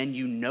Christian and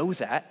you know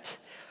that,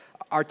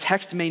 our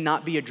text may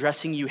not be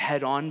addressing you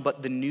head on,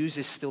 but the news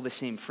is still the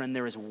same. Friend,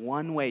 there is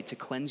one way to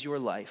cleanse your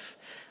life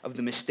of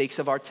the mistakes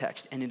of our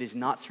text, and it is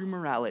not through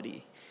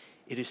morality,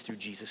 it is through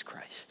Jesus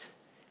Christ.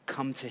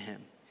 Come to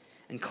him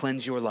and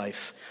cleanse your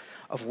life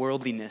of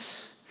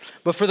worldliness.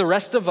 But for the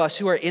rest of us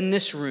who are in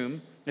this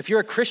room, if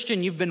you're a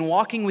Christian, you've been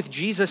walking with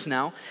Jesus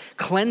now,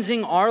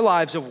 cleansing our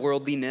lives of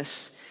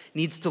worldliness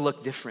needs to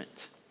look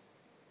different.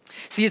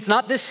 See, it's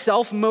not this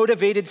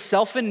self-motivated,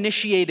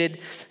 self-initiated,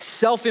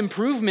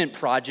 self-improvement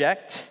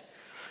project,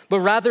 but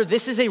rather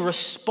this is a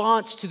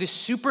response to the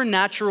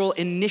supernatural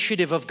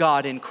initiative of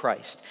God in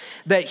Christ.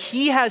 That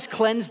he has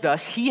cleansed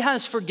us, he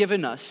has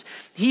forgiven us,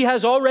 he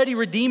has already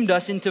redeemed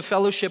us into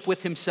fellowship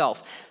with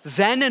himself.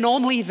 Then and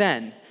only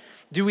then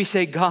do we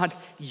say, God,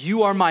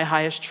 you are my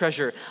highest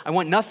treasure. I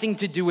want nothing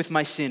to do with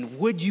my sin.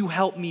 Would you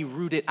help me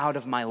root it out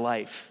of my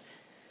life?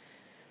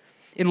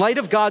 In light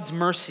of God's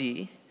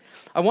mercy,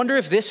 I wonder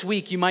if this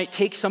week you might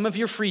take some of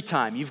your free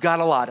time, you've got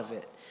a lot of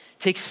it,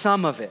 take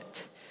some of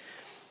it,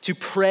 to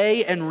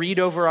pray and read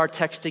over our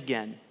text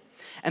again.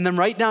 And then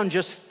write down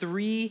just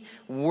 3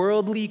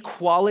 worldly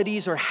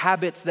qualities or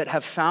habits that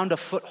have found a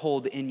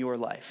foothold in your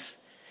life.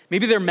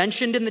 Maybe they're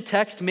mentioned in the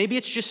text, maybe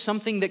it's just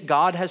something that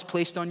God has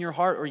placed on your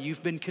heart or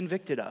you've been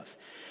convicted of.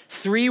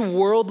 3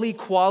 worldly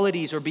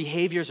qualities or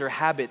behaviors or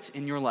habits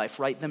in your life,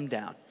 write them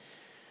down.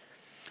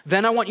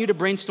 Then I want you to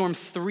brainstorm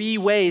 3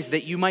 ways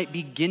that you might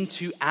begin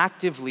to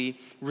actively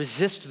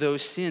resist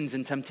those sins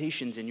and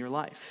temptations in your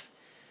life.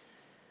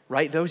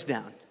 Write those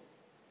down.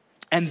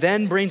 And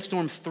then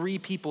brainstorm 3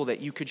 people that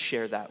you could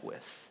share that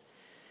with.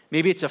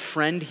 Maybe it's a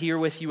friend here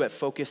with you at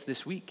Focus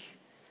this week.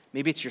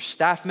 Maybe it's your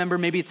staff member.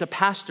 Maybe it's a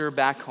pastor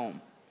back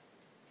home.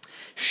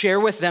 Share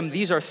with them,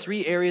 these are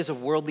 3 areas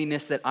of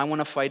worldliness that I want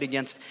to fight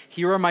against.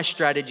 Here are my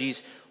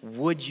strategies.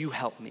 Would you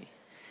help me?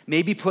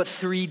 Maybe put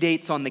 3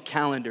 dates on the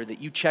calendar that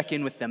you check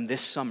in with them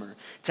this summer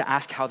to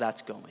ask how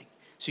that's going.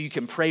 So you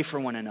can pray for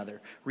one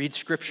another, read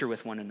scripture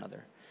with one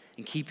another,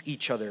 and keep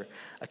each other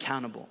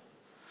accountable.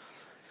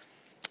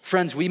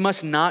 Friends, we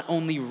must not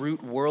only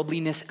root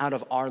worldliness out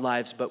of our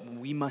lives, but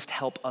we must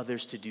help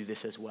others to do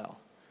this as well.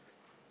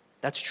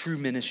 That's true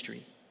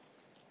ministry.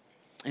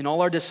 In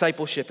all our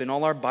discipleship, in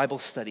all our Bible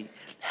study,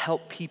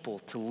 help people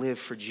to live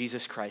for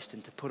Jesus Christ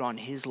and to put on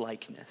his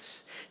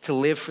likeness, to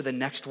live for the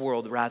next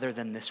world rather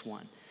than this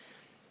one,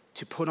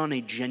 to put on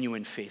a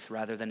genuine faith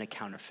rather than a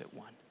counterfeit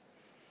one.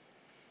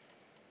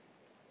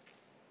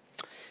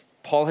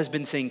 Paul has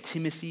been saying,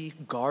 Timothy,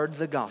 guard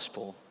the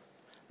gospel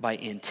by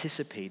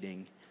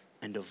anticipating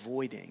and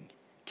avoiding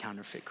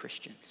counterfeit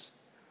Christians.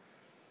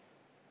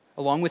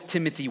 Along with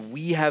Timothy,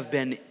 we have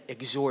been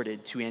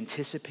exhorted to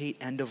anticipate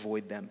and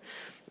avoid them.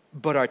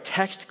 But our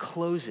text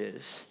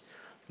closes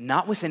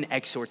not with an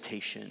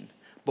exhortation,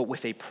 but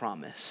with a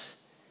promise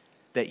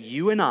that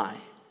you and I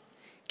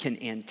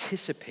can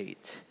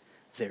anticipate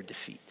their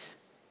defeat.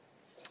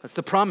 That's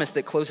the promise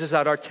that closes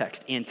out our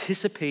text.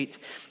 Anticipate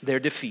their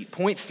defeat.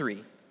 Point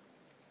 3.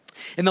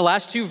 In the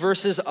last 2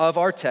 verses of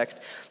our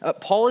text,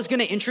 Paul is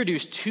going to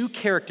introduce 2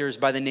 characters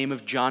by the name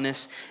of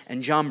Jannes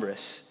and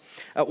Jambres.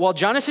 While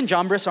Jannes and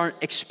Jambres aren't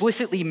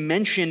explicitly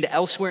mentioned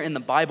elsewhere in the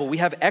Bible, we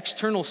have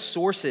external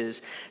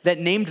sources that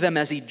named them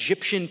as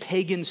Egyptian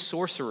pagan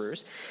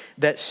sorcerers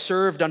that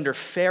served under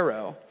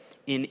Pharaoh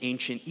in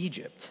ancient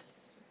Egypt.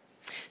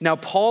 Now,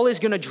 Paul is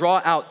going to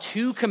draw out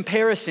 2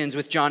 comparisons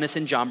with Jannes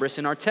and Jambres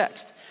in our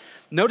text.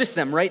 Notice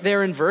them right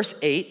there in verse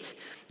 8.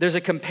 There's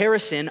a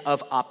comparison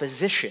of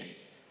opposition.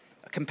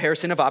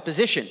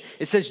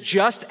 It says,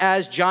 just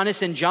as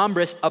Jannes and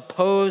Jambres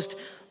opposed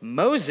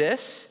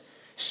Moses,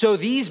 so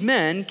these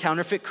men,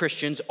 counterfeit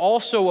Christians,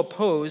 also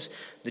oppose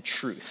the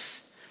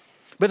truth.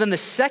 But then the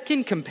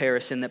second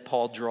comparison that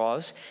Paul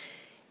draws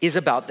is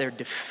about their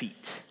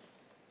defeat.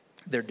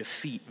 Their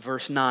defeat,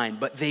 verse 9,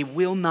 but they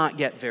will not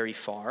get very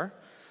far,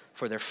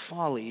 for their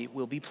folly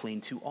will be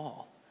plain to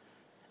all,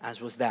 as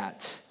was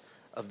that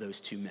of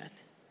those 2 men.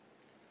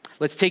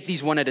 Let's take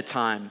these one at a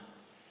time.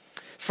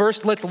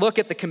 First, let's look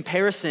at the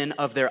comparison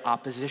of their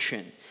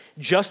opposition.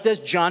 Just as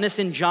Jannes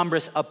and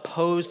Jambres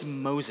opposed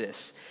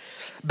Moses.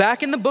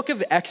 Back in the book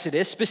of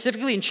Exodus,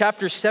 specifically in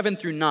chapters 7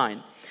 through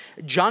 9,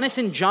 Jannes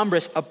and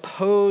Jambres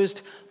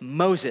opposed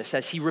Moses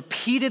as he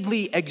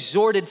repeatedly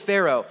exhorted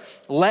Pharaoh,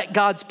 let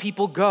God's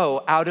people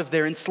go out of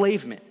their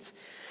enslavement.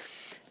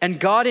 And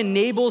God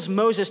enables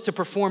Moses to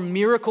perform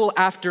miracle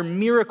after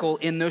miracle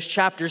in those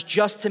chapters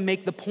just to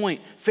make the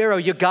point, Pharaoh,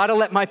 you gotta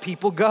let my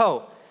people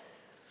go.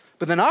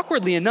 But then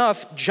awkwardly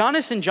enough,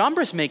 Jannes and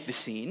Jambres make the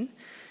scene,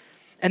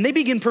 and they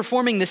begin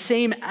performing the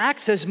same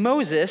acts as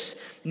Moses,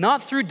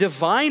 not through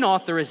divine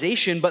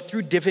authorization, but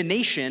through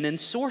divination and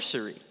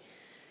sorcery.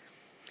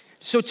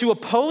 So to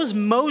oppose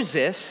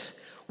Moses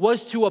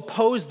was to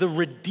oppose the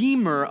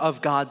redeemer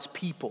of God's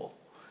people.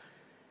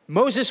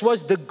 Moses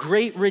was the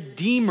great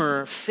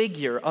redeemer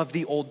figure of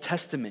the Old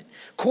Testament,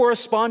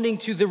 corresponding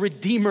to the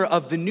redeemer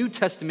of the New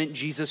Testament,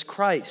 Jesus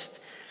Christ.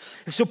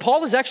 And so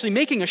Paul is actually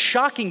making a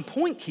shocking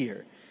point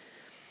here.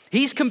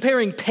 He's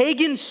comparing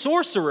pagan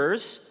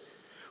sorcerers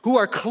who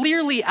are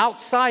clearly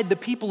outside the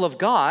people of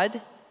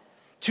God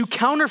to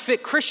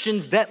counterfeit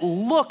Christians that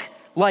look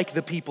like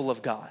the people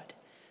of God.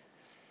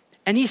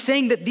 And he's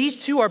saying that these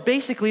two are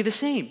basically the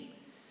same.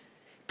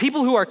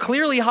 People who are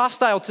clearly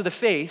hostile to the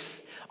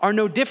faith are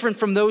no different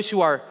from those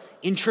who are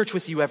in church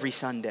with you every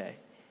Sunday.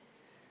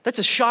 That's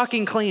a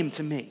shocking claim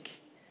to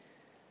make.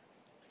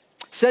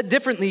 Said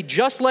differently,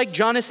 just like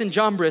Jannes and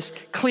Jambres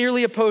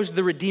clearly opposed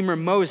the Redeemer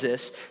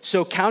Moses,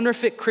 so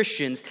counterfeit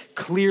Christians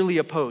clearly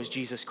oppose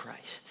Jesus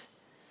Christ.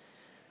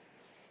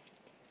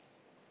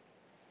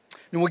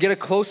 And we'll get a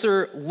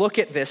closer look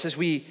at this as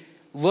we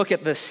look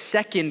at the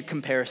second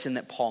comparison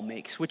that Paul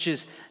makes, which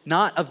is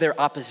not of their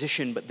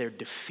opposition, but their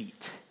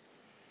defeat.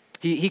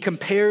 He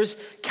compares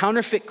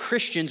counterfeit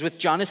Christians with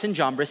Jannes and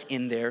Jambres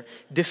in their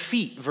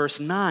defeat. Verse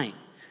 9.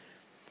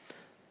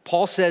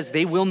 Paul says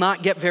they will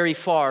not get very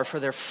far, for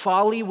their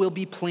folly will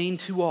be plain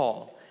to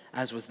all,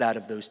 as was that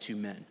of those two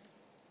men.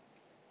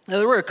 Now,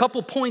 there were a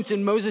couple points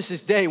in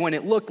Moses' day when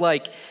it looked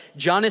like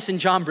Jannes and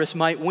Jambres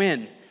might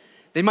win.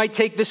 They might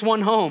take this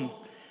one home.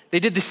 They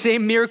did the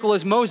same miracle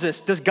as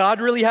Moses. Does God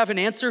really have an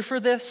answer for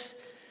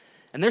this?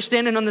 And they're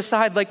standing on the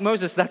side like,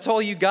 Moses, that's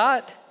all you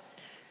got?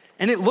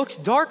 And it looks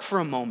dark for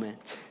a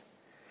moment.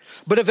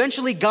 But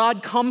eventually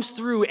God comes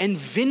through and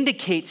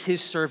vindicates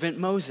his servant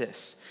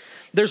Moses.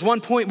 There's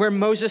one point where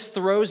Moses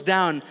throws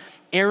down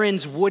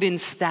Aaron's wooden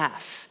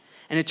staff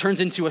and it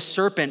turns into a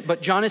serpent,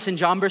 but Jannes and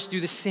Jambres do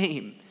the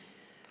same.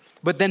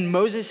 But then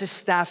Moses'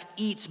 staff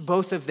eats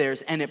both of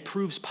theirs and it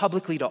proves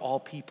publicly to all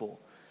people,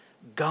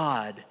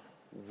 God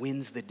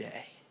wins the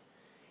day.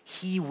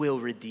 He will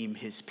redeem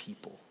his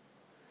people.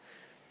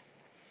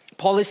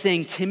 Paul is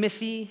saying,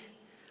 Timothy,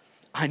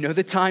 I know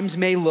the times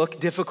may look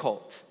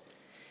difficult.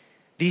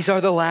 These are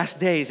the last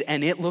days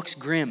and it looks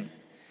grim.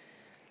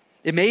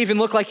 It may even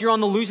look like you're on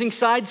the losing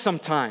side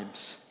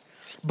sometimes.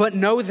 But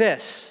know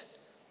this,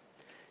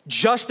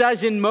 just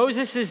as in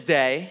Moses'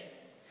 day,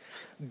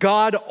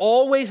 God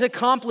always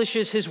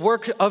accomplishes his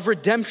work of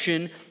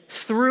redemption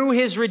through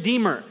his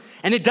Redeemer.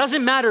 And it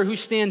doesn't matter who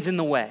stands in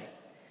the way.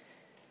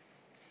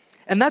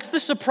 And that's the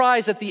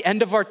surprise at the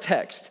end of our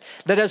text,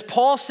 that as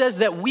Paul says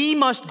that we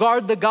must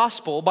guard the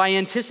gospel by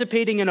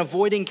anticipating and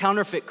avoiding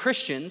counterfeit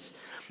Christians,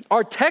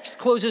 our text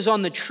closes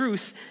on the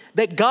truth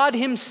that God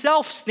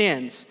himself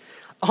stands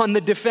on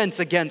the defense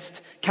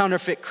against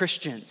counterfeit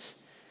Christians.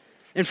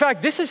 In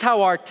fact, this is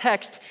how our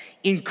text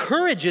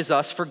encourages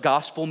us for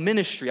gospel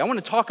ministry. I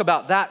want to talk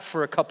about that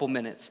for a couple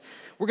minutes.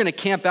 We're going to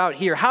camp out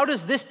here. How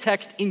does this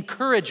text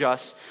encourage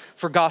us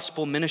for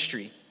gospel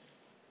ministry?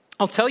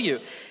 I'll tell you,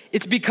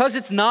 it's because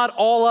it's not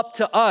all up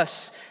to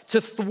us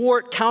to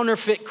thwart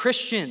counterfeit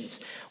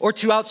Christians or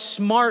to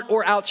outsmart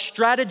or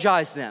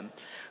outstrategize them.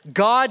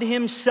 God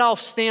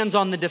himself stands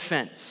on the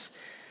defense.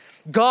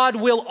 God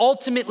will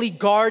ultimately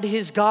guard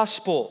his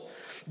gospel.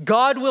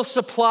 God will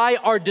supply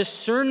our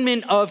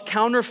discernment of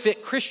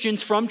counterfeit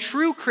Christians from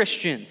true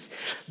Christians.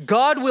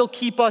 God will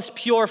keep us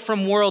pure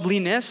from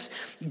worldliness.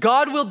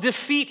 God will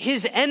defeat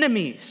his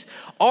enemies.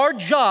 Our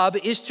job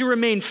is to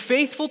remain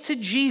faithful to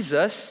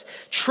Jesus,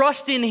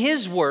 trust in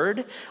his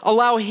word,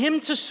 allow him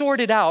to sort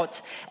it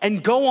out,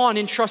 and go on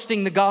in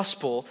trusting the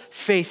gospel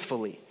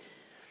faithfully.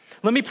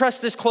 Let me press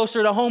this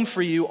closer to home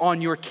for you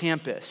on your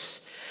campus.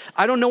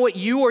 I don't know what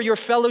you or your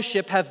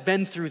fellowship have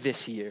been through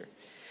this year.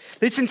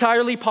 It's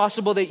entirely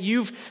possible that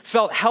you've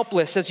felt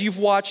helpless as you've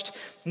watched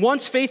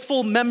once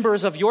faithful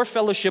members of your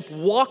fellowship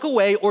walk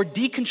away or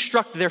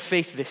deconstruct their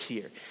faith this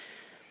year.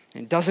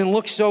 It doesn't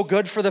look so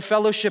good for the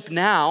fellowship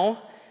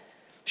now.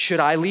 Should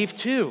I leave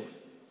too?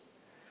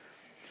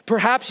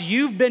 Perhaps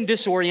you've been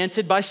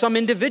disoriented by some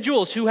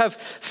individuals who have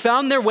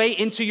found their way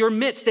into your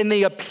midst and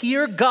they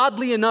appear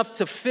godly enough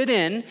to fit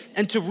in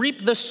and to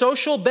reap the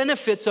social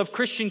benefits of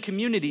Christian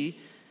community.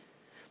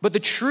 But the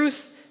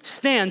truth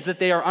stands that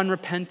they are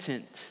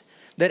unrepentant,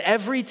 that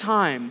every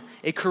time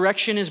a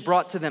correction is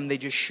brought to them, they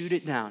just shoot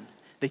it down.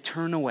 They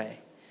turn away.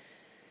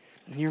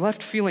 And you're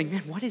left feeling,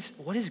 man, what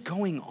is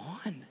going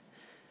on?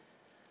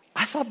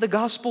 I thought the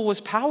gospel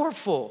was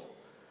powerful.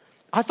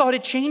 I thought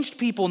it changed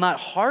people, not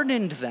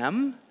hardened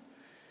them.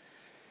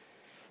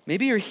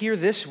 Maybe you're here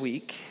this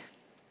week,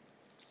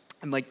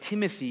 and like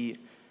Timothy,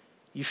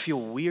 you feel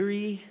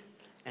weary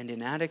and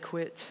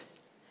inadequate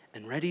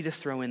and ready to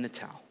throw in the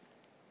towel.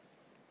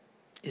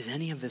 Is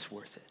any of this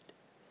worth it?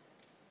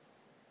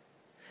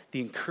 The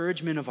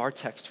encouragement of our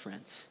text,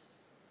 friends,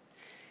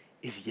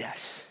 is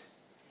yes,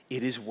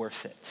 it is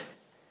worth it.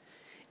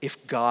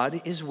 If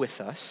God is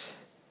with us,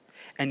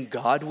 and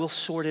God will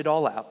sort it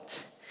all out,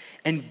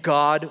 and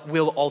God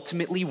will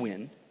ultimately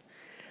win,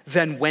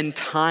 then when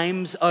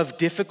times of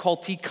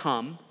difficulty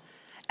come,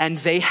 and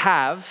they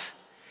have,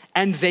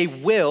 and they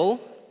will,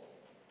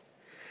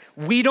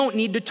 we don't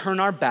need to turn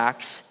our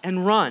backs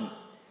and run.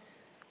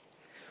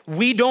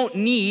 We don't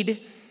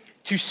need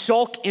to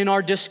sulk in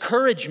our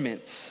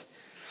discouragements.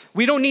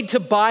 We don't need to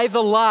buy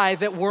the lie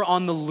that we're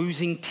on the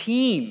losing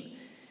team.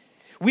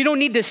 We don't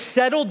need to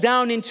settle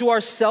down into our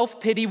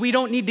self-pity. We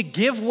don't need to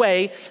give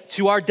way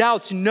to our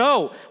doubts.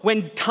 No,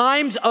 when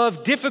times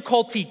of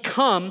difficulty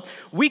come,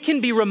 we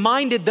can be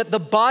reminded that the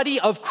body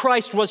of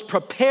Christ was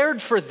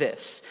prepared for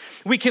this.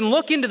 We can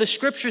look into the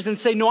scriptures and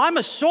say, no, I'm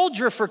a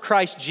soldier for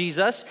Christ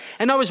Jesus,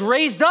 and I was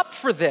raised up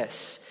for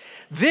this.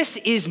 This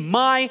is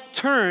my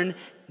turn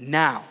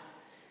now.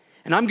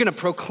 And I'm gonna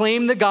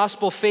proclaim the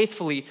gospel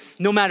faithfully,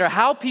 no matter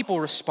how people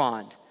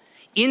respond,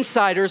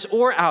 insiders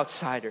or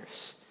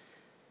outsiders.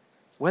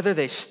 Whether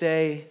they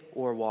stay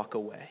or walk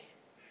away,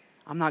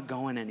 I'm not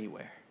going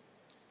anywhere.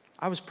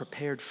 I was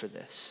prepared for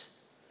this.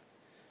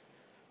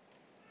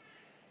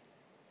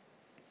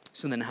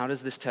 So then how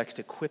does this text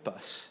equip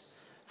us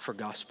for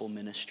gospel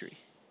ministry?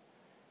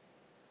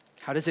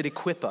 How does it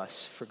equip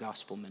us for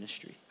gospel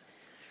ministry?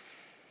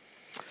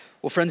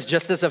 Well, friends,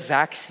 just as a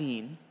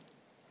vaccine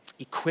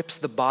equips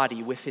the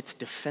body with its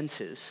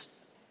defenses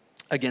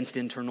against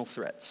internal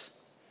threats,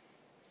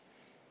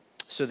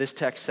 so this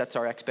text sets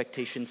our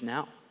expectations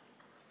now.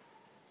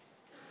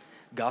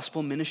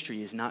 Gospel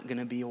ministry is not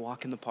gonna be a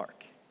walk in the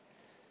park.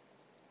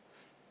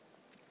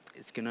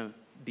 It's gonna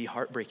be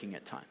heartbreaking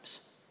at times.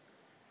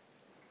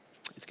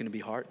 It's gonna be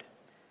hard.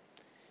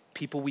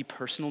 People we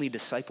personally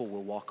disciple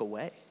will walk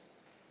away.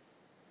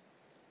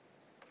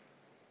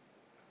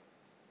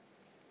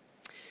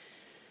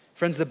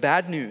 Friends, the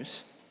bad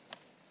news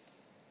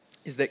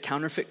is that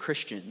counterfeit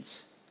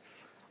Christians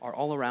are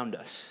all around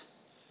us.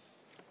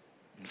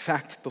 In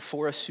fact,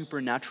 before a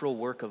supernatural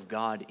work of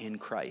God in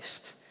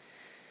Christ,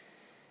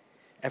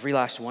 every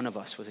last one of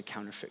us was a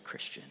counterfeit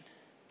Christian.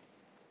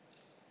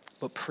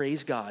 But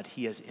praise God,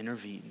 he has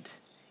intervened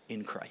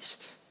in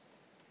Christ.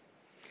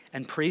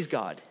 And praise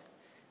God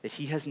that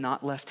he has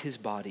not left his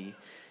body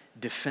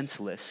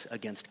defenseless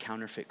against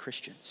counterfeit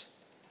Christians.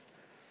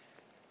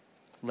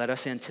 Let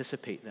us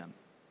anticipate them.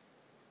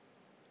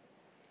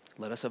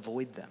 Let us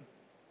avoid them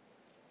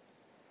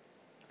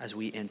as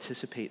we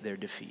anticipate their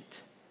defeat.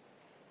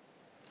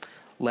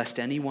 Lest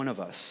any one of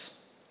us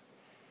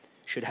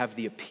should have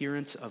the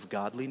appearance of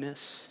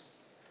godliness,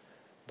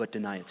 but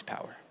deny its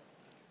power.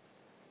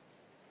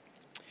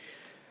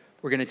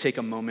 We're going to take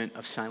a moment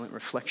of silent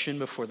reflection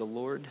before the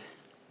Lord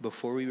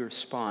before we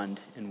respond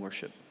in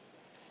worship.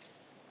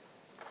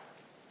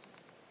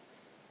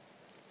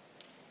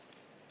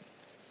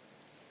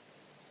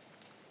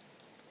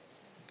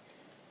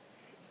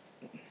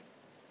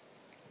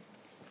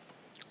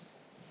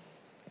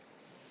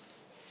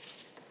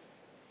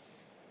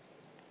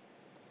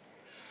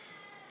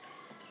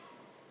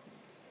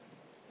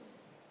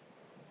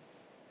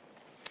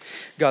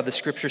 God, the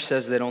scripture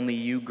says that only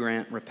you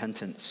grant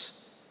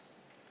repentance.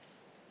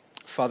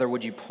 Father,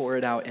 would you pour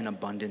it out in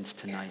abundance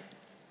tonight?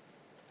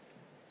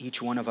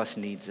 Each one of us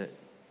needs it.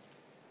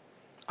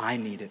 I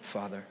need it,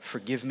 Father.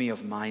 Forgive me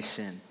of my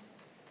sin.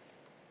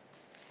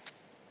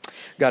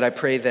 God, I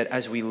pray that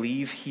as we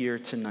leave here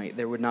tonight,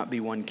 there would not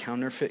be one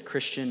counterfeit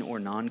Christian or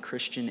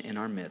non-Christian in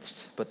our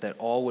midst, but that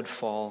all would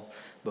fall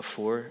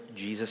before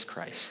Jesus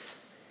Christ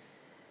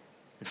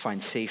and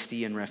find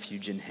safety and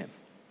refuge in him.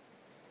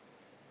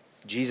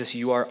 Jesus,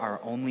 you are our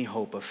only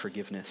hope of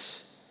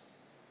forgiveness.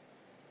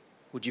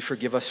 Would you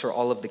forgive us for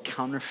all of the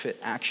counterfeit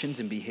actions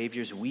and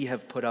behaviors we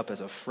have put up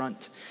as a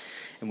front?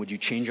 And would you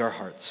change our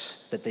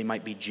hearts that they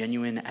might be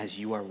genuine as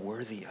you are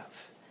worthy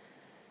of?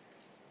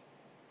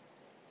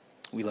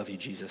 We love you,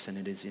 Jesus, and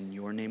it is in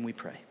your name we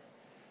pray.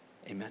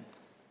 Amen.